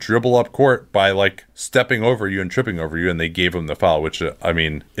just going to dribble up court by like stepping over you and tripping over you." And they gave him the foul, which I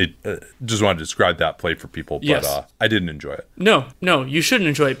mean, it just wanted to describe that play for people, but yes. I didn't enjoy it. No, you shouldn't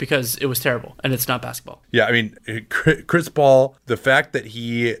enjoy it because it was terrible and it's not basketball. Yeah, I mean, Chris Paul, the fact that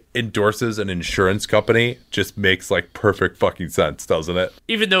he endorses an insurance company just makes like perfect fucking sense, doesn't it?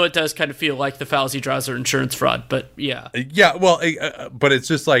 Even though it does kind of feel like the fouls he draws are insurance fraud, but yeah. Yeah, well, but it's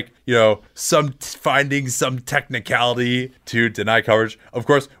just like, finding some technicality to deny coverage. Of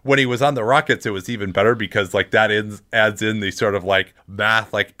course, when he was on the Rockets, it was even better because like that adds in the sort of like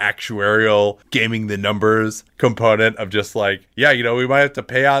math, like actuarial gaming the numbers component of just like, yeah, we might have to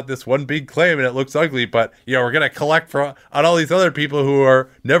pay out this one big claim and it looks ugly, but we're going to collect on all these other people who are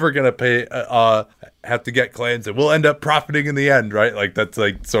never going to pay, have to get claims and we'll end up profiting in the end, right? Like that's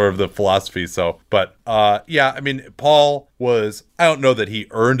like sort of the philosophy. So, but yeah, I mean, Paul was, I don't know that he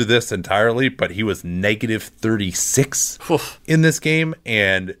earned this entirely, but he was negative 36 in this game.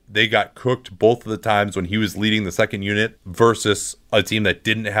 And they got cooked both of the times when he was leading the second unit versus a team that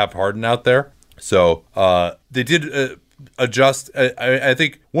didn't have Harden out there. So they did adjust. I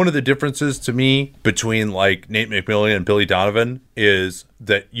think one of the differences to me between like Nate McMillan and Billy Donovan is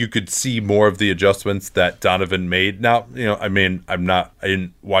that you could see more of the adjustments that Donovan made. Now, I mean, I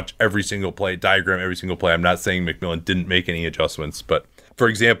didn't watch every single play, diagram every single play. I'm not saying McMillan didn't make any adjustments, but for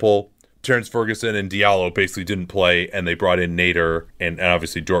example, Terrence Ferguson and Diallo basically didn't play, and they brought in Nader, and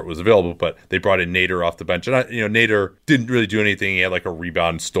obviously Dort was available, but they brought in Nader off the bench. And Nader didn't really do anything. He had like a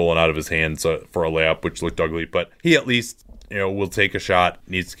rebound stolen out of his hands for a layup, which looked ugly, but he at least will take a shot,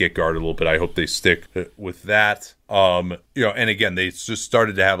 needs to get guarded a little bit. I hope they stick with that. And again, they just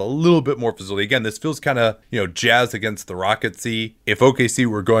started to have a little bit more facility. Again, this feels kind of, Jazz against the Rockets-y. If OKC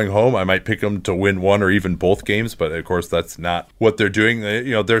were going home, I might pick them to win one or even both games, but of course that's not what they're doing.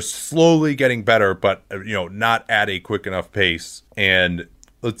 They're slowly getting better, but, not at a quick enough pace. And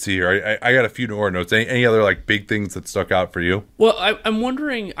let's see here. I got a few more notes. Any other like big things that stuck out for you? Well, I'm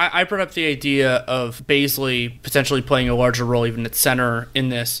wondering. I brought up the idea of Baisley potentially playing a larger role, even at center in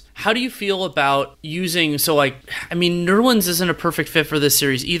this. How do you feel about using? So, like, I mean, Nerlens isn't a perfect fit for this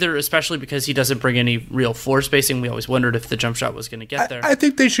series either, especially because he doesn't bring any real floor spacing. We always wondered if the jump shot was going to get there. I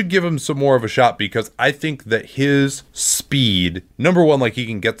think they should give him some more of a shot because I think that his speed, number one, like he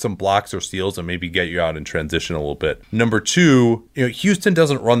can get some blocks or steals and maybe get you out in transition a little bit. Number two, Houston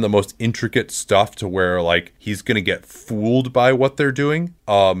doesn't run the most intricate stuff to where like he's going to get fooled by what they're doing.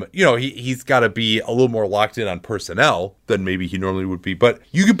 He's got to be a little more locked in on personnel than maybe he normally would be. But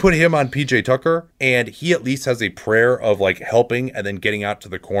you can put him on PJ Tucker and he at least has a prayer of like helping and then getting out to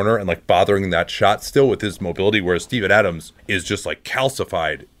the corner and like bothering that shot still with his mobility, whereas Steven Adams is just like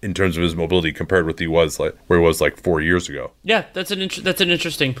calcified in terms of his mobility compared with where he was like 4 years ago. Yeah, that's an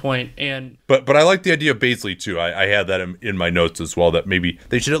interesting point. And but I like the idea of Baisley too. I had that in my notes as well, that maybe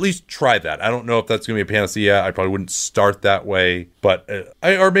they should at least try that. I don't know if that's going to be a panacea. I probably wouldn't start that way, but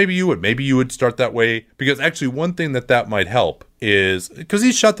or maybe you would. Maybe you would start that way because actually one thing that might help is because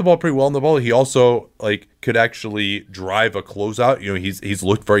he shot the ball pretty well in the ball. He also like could actually drive a closeout. He's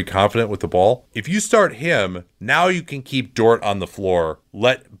looked very confident with the ball. If you start him, now you can keep Dort on the floor.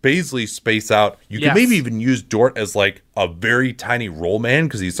 Let Baisley space out. You can maybe even use Dort as like a very tiny roll man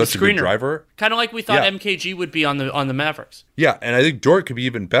because he's such a good driver. Kind of like we thought MKG would be on the Mavericks. Yeah, and I think Dort could be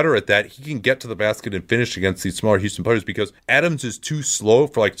even better at that. He can get to the basket and finish against these smaller Houston players because Adams is too slow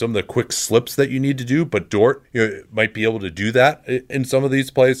for like some of the quick slips that you need to do, but Dort might be able to do that in some of these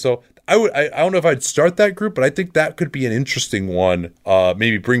plays. So I don't know if I'd start that group, but I think that could be an interesting one.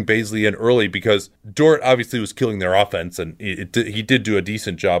 Maybe bring Baisley in early because Dort obviously was killing their offense, and he did do a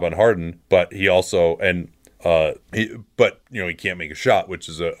decent job on Harden, but he also he can't make a shot, which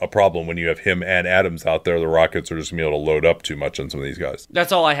is a problem when you have him and Adams out there. The Rockets are just going to be able to load up too much on some of these guys.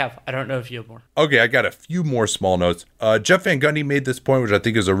 That's all I have. I don't know if you have more. Okay, I got a few more small notes. Jeff Van Gundy made this point, which I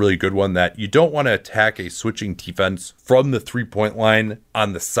think is a really good one, that you don't want to attack a switching defense from the three-point line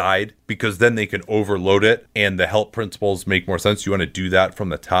on the side because then they can overload it and the help principles make more sense. You want to do that from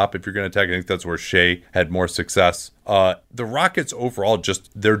the top if you're going to attack. I think that's where Shea had more success. The Rockets overall, just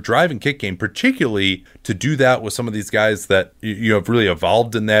their drive and kick game, particularly to do that with some of these guys that that you have really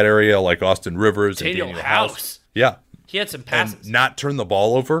evolved in that area, like Austin Rivers and Daniel House. House. Yeah. He had some passes. And not turn the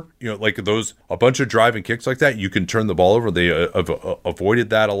ball over. Like a bunch of driving kicks like that, you can turn the ball over. They avoided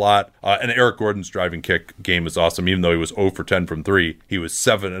that a lot. And Eric Gordon's driving kick game is awesome. Even though he was 0 for 10 from 3, he was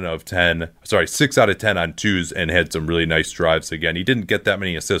 6 out of 10 on twos and had some really nice drives. Again, he didn't get that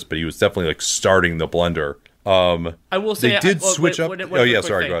many assists, but he was definitely like starting the blender. I will say they did switch up. Oh yeah,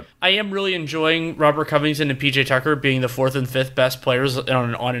 sorry, go ahead. I am really enjoying Robert Covington and PJ Tucker being the 4th and 5th best players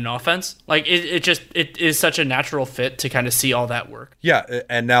on an offense. Like it is such a natural fit to kind of see all that work. Yeah,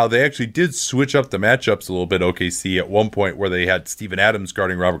 and now they actually did switch up the matchups a little bit. OKC at one point where they had Steven Adams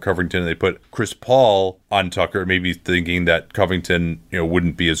guarding Robert Covington, and they put Chris Paul on Tucker, maybe thinking that Covington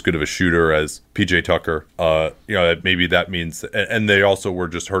wouldn't be as good of a shooter as PJ Tucker. Maybe that means, and they also were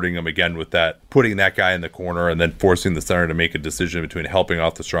just hurting him again with that, putting that guy in the corner and then forcing the center to make a decision between helping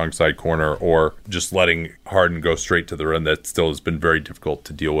off the strong side corner or just letting Harden go straight to the rim. That still has been very difficult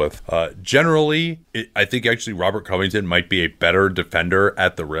to deal with. Generally, I think actually Robert Covington might be a better defender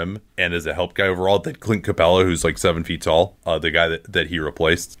at the rim and as a help guy overall than Clint Capella, who's like 7 feet tall, the guy that he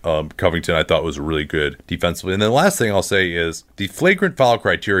replaced. Covington, I thought, was really good defensively. And then the last thing I'll say is the flagrant foul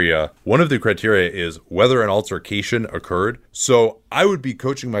criteria. One of the criteria is whether an altercation occurred. So I would be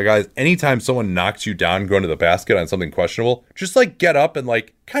coaching my guys anytime someone knocks you down going to the basket on something questionable, just like get up and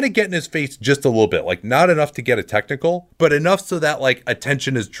like kind of get in his face just a little bit, like not enough to get a technical, but enough so that like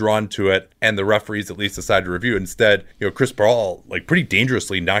attention is drawn to it and the referees at least decide to review. Instead, Chris Paul like pretty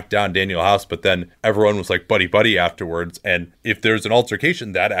dangerously knocked down Daniel House, but then everyone was like buddy afterwards. And if there's an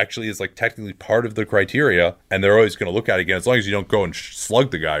altercation, that actually is like technically part of the criteria, and they're always going to look at it again as long as you don't go and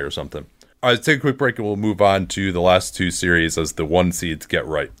slug the guy or something. All right, let's take a quick break and we'll move on to the last 2 series as the 1 seeds get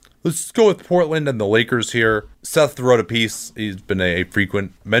right. Let's go with Portland and the Lakers here. Seth wrote a piece. He's been a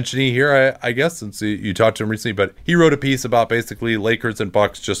frequent mentionee here, I guess, since you talked to him recently. But he wrote a piece about basically Lakers and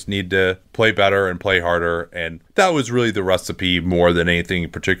Bucks just need to play better and play harder. And that was really the recipe more than anything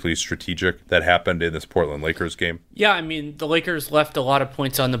particularly strategic that happened in this Portland Lakers game. Yeah, I mean, the Lakers left a lot of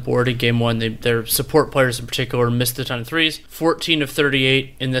points on the board in game 1. Their support players in particular missed a ton of threes. 14 of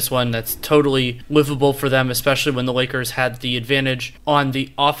 38 in this one. That's totally livable for them, especially when the Lakers had the advantage on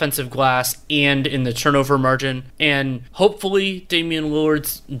the offensive glass and in the turnover margin. And hopefully Damian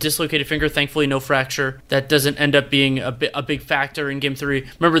Lillard's dislocated finger, thankfully no fracture, that doesn't end up being a big factor in game 3.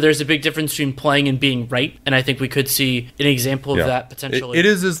 Remember, there's a big difference between playing and being right, and I think we could see an example of that potentially. It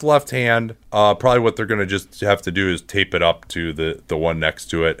is his left hand. Probably what they're going to just have to do is tape it up to the one next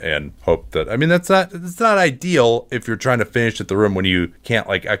to it and hope that, I mean, it's not ideal if you're trying to finish at the rim when you can't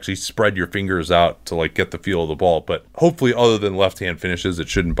like actually spread your fingers out to like get the feel of the ball. But hopefully, other than left hand finishes, it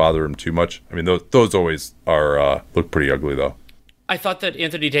shouldn't bother him too much. I mean, those always are look pretty ugly though. I thought that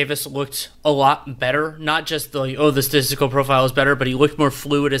Anthony Davis looked a lot better. Not just the statistical profile is better, but he looked more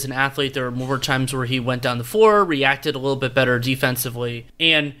fluid as an athlete. There were more times where he went down the floor, reacted a little bit better defensively,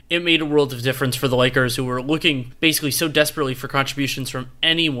 and it made a world of difference for the Lakers, who were looking basically so desperately for contributions from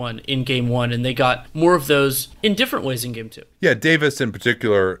anyone in game 1, and they got more of those in different ways in game 2. Yeah, Davis in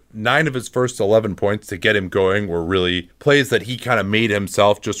particular, 9 of his first 11 points to get him going were really plays that he kind of made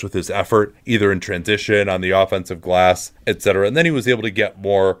himself just with his effort, either in transition, on the offensive glass, etc. And then he was able to get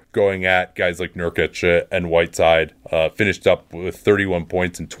more going at guys like Nurkic and Whiteside. Finished up with 31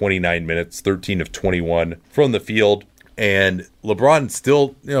 points in 29 minutes, 13 of 21 from the field. And LeBron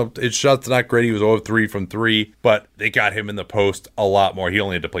still, his shot's not great. He was 0 of 3 from 3, but they got him in the post a lot more. He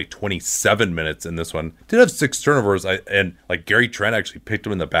only had to play 27 minutes in this one. Did have 6 turnovers, and like Gary Trent actually picked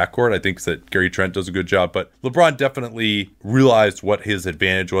him in the backcourt. I think that Gary Trent does a good job, but LeBron definitely realized what his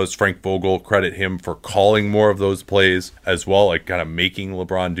advantage was. Frank Vogel, credit him for calling more of those plays as well, like kind of making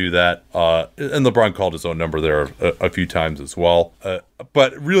LeBron do that. And LeBron called his own number there a few times as well.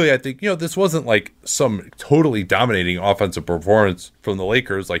 But really, I think, this wasn't like some totally dominating offensive performance from the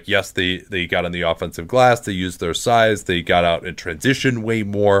Lakers. Like, yes, they got on the offensive glass. They used their size. They got out in transition way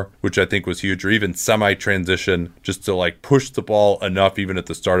more, which I think was huge, or even semi-transition, just to like push the ball enough even at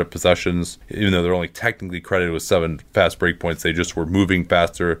the start of possessions. Even though they're only technically credited with 7 fast break points, they just were moving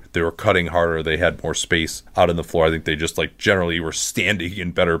faster. They were cutting harder. They had more space out on the floor. I think they just like generally were standing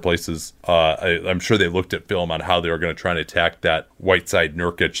in better places. I'm sure they looked at film on how they were going to try and attack that Whiteside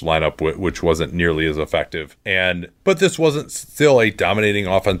Nurkic lineup, which wasn't nearly as effective. But this wasn't still a dominating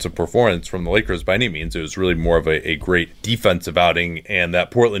offensive performance from the Lakers by any means. It was really more of a great defensive outing, and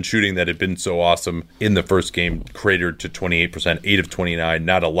that Portland shooting that had been so awesome in the first game cratered to 28%, 8 of 29,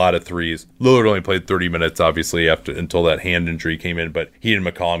 not a lot of threes. Lillard only played 30 minutes, obviously, until that hand injury came in, but he and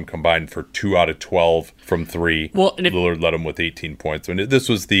McCollum combined for 2 out of 12 from 3. Well, and Lillard led him with 18 points. And this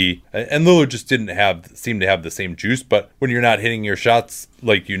was and Lillard just didn't seem to have the same juice, but when you're not hitting your shots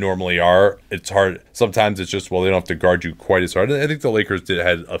like you normally are, it's hard. Sometimes it's just, well, they don't have to guard you quite as hard. I think the Lakers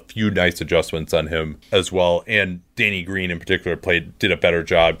had a few nice adjustments on him as well, and Danny Green in particular did a better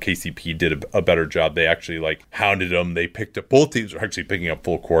job. KCP did a better job. They actually hounded him. They picked up, both teams were actually picking up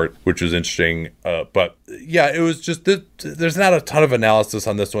full court, which was interesting. But yeah, it was just there's not a ton of analysis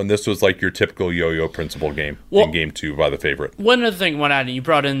on this one. This was like your typical yo-yo principle game in game 2 by the favorite. One other thing I want to add, you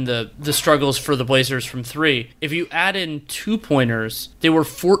brought in the struggles for the Blazers from 3. If you add in 2-pointers, they were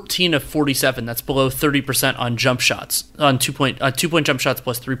 14 of 47. That's below 30% on jump shots, on 2-point jump shots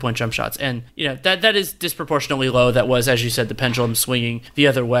plus 3-point jump shots. And, that is disproportionately low. That was, as you said, the pendulum swinging the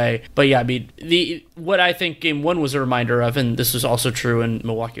other way. But yeah, I mean, what I think game 1 was a reminder of, and this was also true in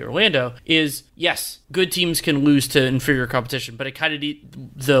Milwaukee, Orlando, is yes, good teams can lose to inferior competition, but it kind of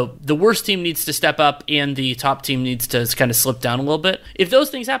the worst team needs to step up and the top team needs to kind of slip down a little bit. If those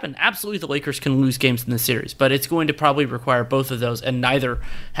things happen, absolutely the Lakers can lose games in the series, but it's going to probably require both of those, and neither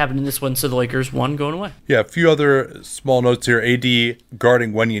happened in this one, so the Lakers won going away. Yeah, a few other small notes here. AD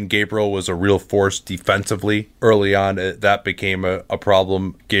guarding Wenyen Gabriel was a real force defensively early on. That became a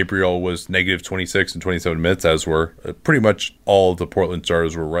problem. Gabriel was negative 26 and 27 minutes, as were pretty much all the Portland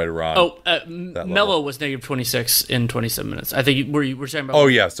starters were right around. Melo was negative 26 in 27 minutes. I think you were talking about. Oh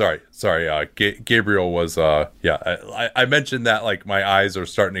yeah, sorry. Gabriel was. I mentioned that my eyes are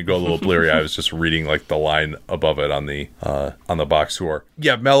starting to go a little bleary. I was just reading the line above it on the box score.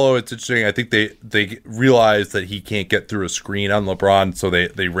 Yeah, Melo. It's interesting. I think they realized that he can't get through a screen on LeBron, so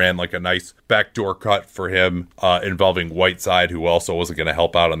they ran a nice backdoor cut for him involving Whiteside, who also wasn't going to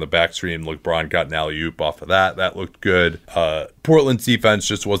help out on the back screen. LeBron got an alley-oop off of that. That looked good. Portland's defense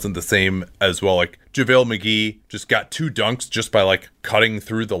just wasn't the same as well. JaVale McGee just got 2 dunks just by cutting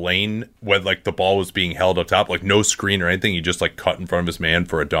through the lane when the ball was being held up top, no screen or anything. He just cut in front of his man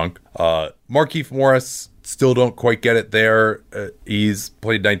for a dunk. Markieff Morris, still don't quite get it there. He's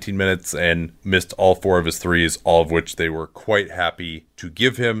played 19 minutes and missed all 4 of his threes, all of which they were quite happy to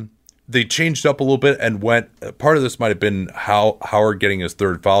give him. They changed up a little bit and part of this might have been Howard getting his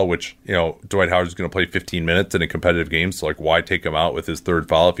 3rd foul, which, Dwight Howard's going to play 15 minutes in a competitive game. So why take him out with his 3rd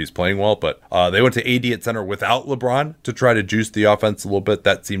foul if he's playing well? But they went to AD at center without LeBron to try to juice the offense a little bit.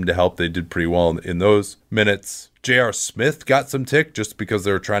 That seemed to help. They did pretty well in those minutes. J.R. Smith got some tick just because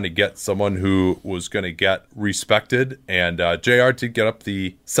they were trying to get someone who was going to get respected. And J.R. did get up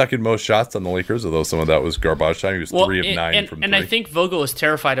the second most shots on the Lakers, although some of that was garbage time. He was 3 of 9 from 3. And I think Vogel is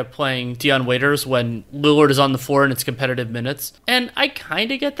terrified of playing Dion Waiters when Lillard is on the floor and it's competitive minutes. And I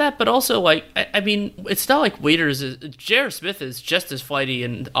kind of get that, but also, I mean, it's not like Waiters is... J.R. Smith is just as flighty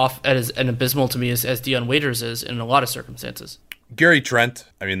and abysmal to me as Dion Waiters is in a lot of circumstances. Gary Trent,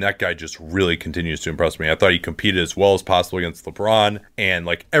 I mean, that guy just really continues to impress me. I thought he competed as well as possible against LeBron, and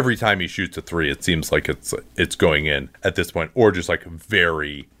every time he shoots a 3, it seems like it's going in at this point, or just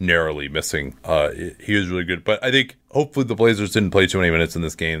very narrowly missing. He was really good, but I think hopefully the Blazers didn't play too many minutes in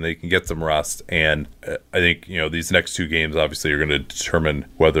this game. They can get some rest, and I think these next 2 games obviously are going to determine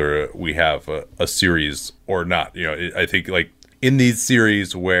whether we have a series or not. I think in these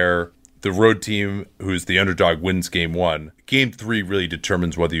series where the road team who's the underdog wins game 1, game 3 really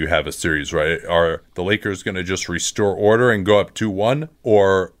determines whether you have a series, right? Are the Lakers going to just restore order and go up 2-1,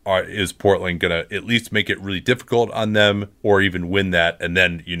 or is Portland going to at least make it really difficult on them, or even win that, and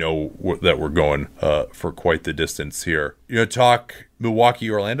then that we're going for quite the distance here. Talk Milwaukee,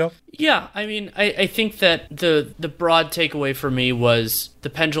 Orlando? Yeah, I mean, I think that the broad takeaway for me was the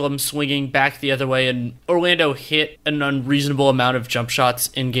pendulum swinging back the other way, and Orlando hit an unreasonable amount of jump shots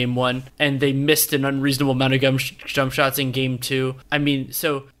in game 1, and they missed an unreasonable amount of jump shots in game 2. I mean,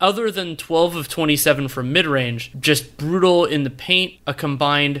 so other than 12 of 27 from mid-range, just brutal in the paint, a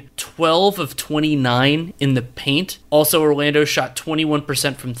combined 12 of 29 in the paint. Also, Orlando shot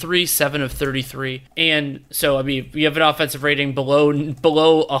 21% from 3, 7 of 33. And so, I mean, if you have an offensive rating below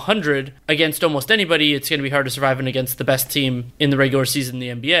 100 against almost anybody, it's going to be hard to survive, and against the best team in the regular season in the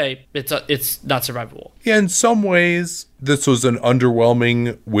NBA, it's not survivable. Yeah, in some ways, this was an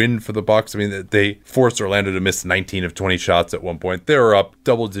underwhelming win for the Bucks. I mean, they forced Orlando to miss 19 of 20 shots at one point. They were up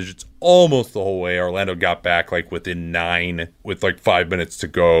double digits almost the whole way. Orlando got back like within 9 with like 5 minutes to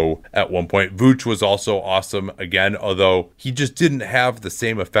go at one point. Vooch was also awesome again, although he just didn't have the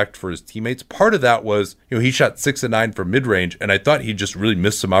same effect for his teammates. Part of that was, he shot 6 of 9 from mid-range, and I thought he just really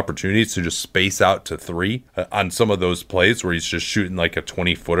missed some opportunities to just space out to 3 on some of those plays where he's just shooting like a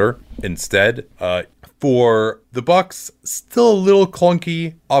 20-footer instead. For the Bucks, still a little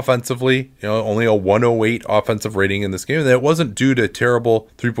clunky offensively, only a 108 offensive rating in this game. And it wasn't due to terrible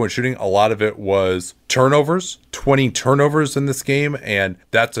three-point shooting. A lot of it was turnovers, 20 turnovers in this game. And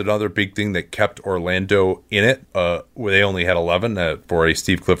that's another big thing that kept Orlando in it, where they only had 11 for a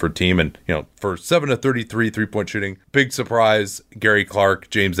Steve Clifford team. And, for 7 of 33 three-point shooting, big surprise, Gary Clark,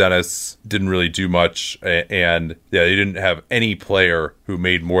 James Ennis didn't really do much. And yeah, they didn't have any player who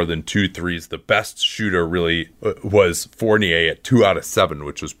made more than 2 threes. The best shooter really was Fournier at 2 out of 7,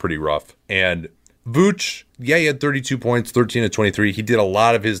 which was pretty rough. And Vooch, yeah, he had 32 points, 13 of 23. He did a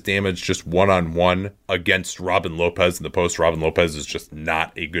lot of his damage just one-on-one against Robin Lopez in the post. Robin Lopez is just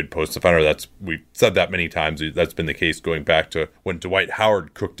not a good post defender. We've said that many times. That's been the case going back to when Dwight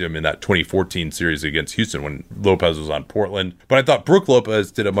Howard cooked him in that 2014 series against Houston when Lopez was on Portland. But I thought Brook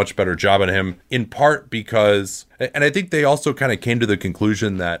Lopez did a much better job on him, in part because, and I think they also kind of came to the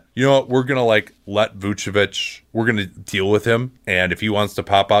conclusion that, we're going to let Vucevic, we're going to deal with him. And if he wants to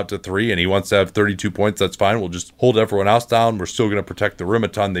pop out to 3 and he wants to have 32 points, that's fine. We'll just hold everyone else down. We're still going to protect the rim a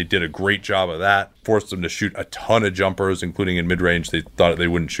ton. They did a great job of that. Forced them to shoot a ton of jumpers, including in mid-range. They thought they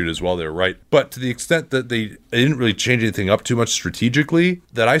wouldn't shoot as well. They were right. But to the extent that they didn't really change anything up too much strategically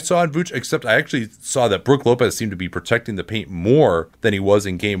that I saw in Vooch, except I actually saw that Brook Lopez seemed to be protecting the paint more than he was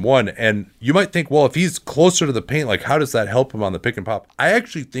in game 1. And you might think, well, if he's closer to the paint, how does that help him on the pick and pop? I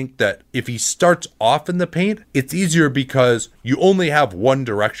actually think that if he starts off in the paint, it's easier because you only have one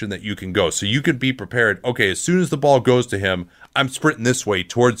direction that you can go. So you can be prepared. Okay, as soon as the ball goes to him, I'm sprinting this way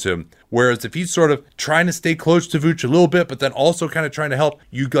towards him. Whereas if he's sort of trying to stay close to Vooch a little bit, but then also kind of trying to help,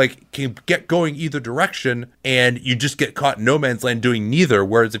 you can get going either direction and you just get caught in no man's land doing neither.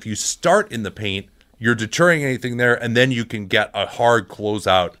 Whereas if you start in the paint, you're deterring anything there, and then you can get a hard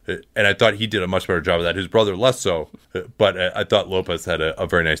closeout. And I thought he did a much better job of that. His brother less so, but I thought Lopez had a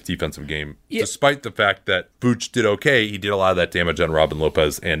very nice defensive game. Yeah. Despite the fact that Vooch did okay, he did a lot of that damage on Robin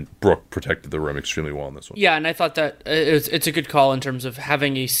Lopez, and Brook protected the rim extremely well in this one. Yeah, and I thought that it's a good call in terms of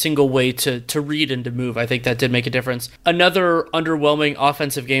having a single way to read and to move. I think that did make a difference. Another underwhelming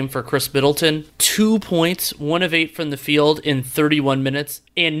offensive game for Chris Middleton. 2 points, 1 of 8 from the field in 31 minutes,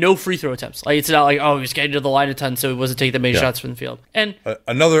 and no free throw attempts. It's not like, he was getting to the line a ton, so he wasn't taking that many shots from the field. And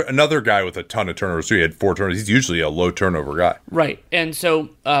another guy with a ton of turnovers. So he had 4 turnovers. He's usually a low turnover guy. Right. And so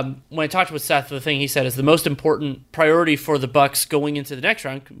when I talked with Seth, the thing he said is the most important priority for the Bucks going into the next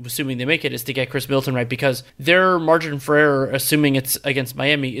round, assuming they make it, is to get Chris Middleton right, because their margin for error, assuming it's against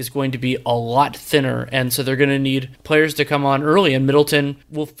Miami, is going to be a lot thinner. And so they're going to need players to come on early, and Middleton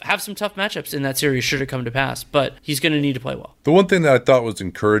will have some tough matchups in that series should it come to pass, but he's going to need to play well. The one thing that I thought was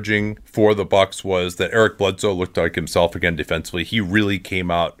encouraging for the Bucks was that Eric Bledsoe looked like himself again defensively. He really came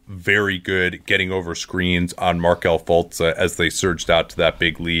out very good, getting over screens on Markelle Fultz as they surged out to that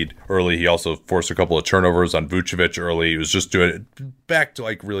big lead early. He also forced a couple of turnovers on Vucevic early. He was just doing it back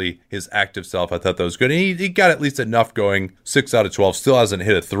to really his active self. I thought that was good. And he got at least enough going. 6 out of 12. Still hasn't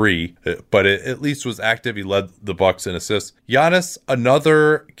hit a 3, but it at least was active. He led the Bucks in assists. Giannis,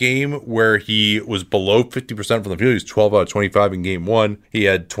 another game where he was below 50% from the field. He was 12 out of 25 in game 1. He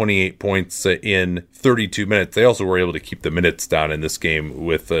had 28 points in 32 minutes. They also were able to keep the minutes down in this game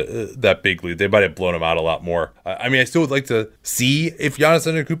with that big lead. They might have blown him out a lot more. I still would like to see if Giannis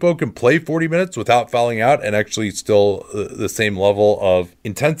Antetokounmpo can play 40 minutes without fouling out and actually still the same level of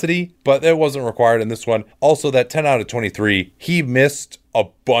intensity, but that wasn't required in this one. Also, that 10 out of 23, he missed a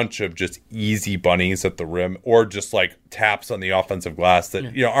bunch of just easy bunnies at the rim, or just taps on the offensive glass that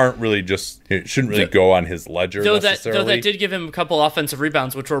aren't really shouldn't really go on his ledger necessarily. Though that did give him a couple offensive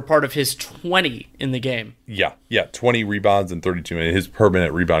rebounds, which were part of his 20 in the game. Yeah, 20 rebounds in 32 minutes. His per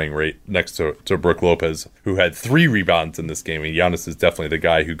minute rebounding rate next to Brook Lopez, who had 3 rebounds in this game. And Giannis is definitely the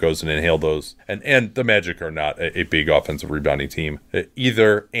guy who goes and inhale those. And the Magic are not a big offensive rebounding team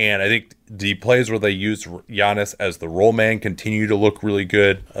either. And I think the plays where they use Giannis as the roll man continue to look really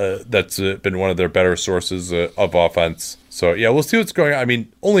good. That's been one of their better sources of offense. So, yeah, we'll see what's going on. I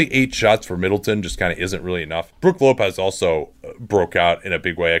mean, only 8 shots for Middleton just kind of isn't really enough. Brook Lopez also broke out in a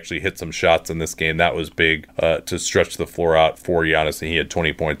big way, actually hit some shots in this game. That was big to stretch the floor out for Giannis, and he had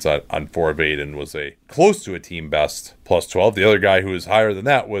 20 points on 4 of 8 and was close to a team best plus 12. The other guy who was higher than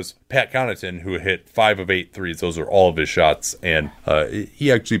that was Pat Connaughton, who hit 5 of 8 threes. Those are all of his shots, and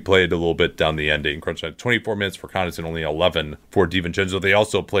he actually played a little bit down the end in crunch time. 24 minutes for Connaughton, only 11 for DiVincenzo. They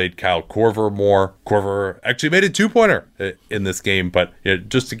also played Kyle Korver more. Korver actually made a 2-pointer in this game, but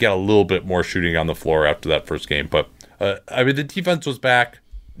just to get a little bit more shooting on the floor after that first game. But I mean, the defense was back.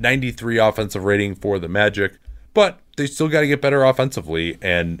 93 offensive rating for the Magic, but they still got to get better offensively,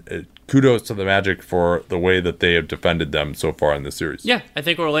 and kudos to the Magic for the way that they have defended them so far in this series. Yeah, I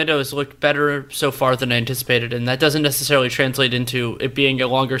think Orlando has looked better so far than I anticipated, and that doesn't necessarily translate into it being a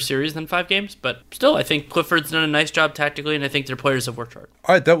longer series than 5 games, but still, I think Clifford's done a nice job tactically, and I think their players have worked hard.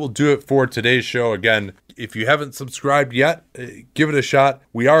 All right, that will do it for today's show. Again, if you haven't subscribed yet, give it a shot.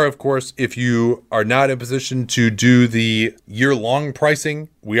 We are, of course, if you are not in a position to do the year-long pricing,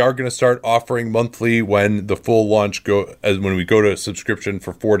 we are going to start offering monthly when the full launch when we go to subscription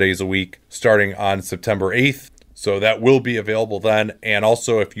for 4 days a week, starting on September 8th. So that will be available then. And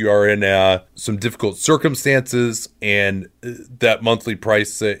also, if you are in some difficult circumstances and that monthly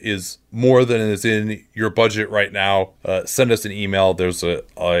price is more than is in your budget right now, send us an email. There's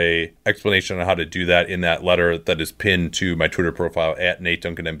a explanation on how to do that in that letter that is pinned to my Twitter profile at Nate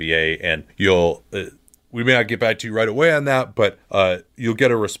Duncan NBA, and you'll we may not get back to you right away on that, but you'll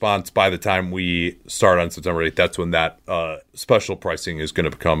get a response by the time we start on September 8th. That's when that special pricing is going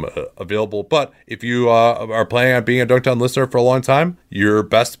to become available. But if you are planning on being a Dunktown listener for a long time, your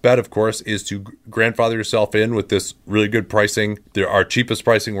best bet, of course, is to grandfather yourself in with this really good pricing. They're our cheapest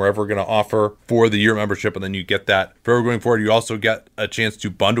pricing we're ever going to offer for the year membership, and then you get that forever going forward. You also get a chance to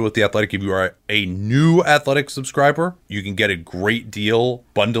bundle with The Athletic. If you are a new Athletic subscriber, you can get a great deal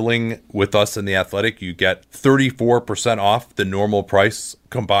bundling with us in The Athletic. You get 34% off the normal price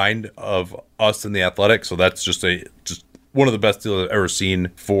combined of us and The Athletic. So that's just one of the best deals I've ever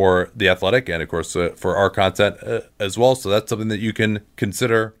seen for The Athletic, and of course for our content as well. So that's something that you can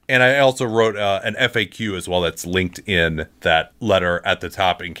consider. And I also wrote an FAQ as well that's linked in that letter at the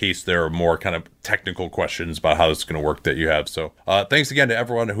top in case there are more kind of technical questions about how this is going to work that you have. So thanks again to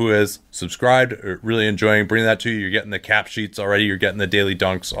everyone who has subscribed. Really enjoying bringing that to you. You're getting the cap sheets already. You're getting the daily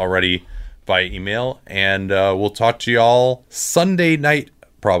dunks already via email. And we'll talk to y'all Sunday night,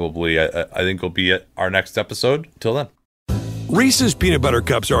 probably. I think will be our next episode. Till then. Reese's Peanut Butter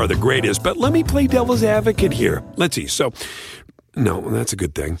Cups are the greatest, but let me play devil's advocate here. Let's see. So, no, that's a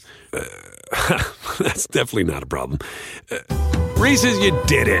good thing. That's definitely not a problem. Reese's, you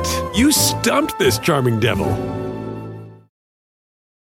did it. You stumped this charming devil.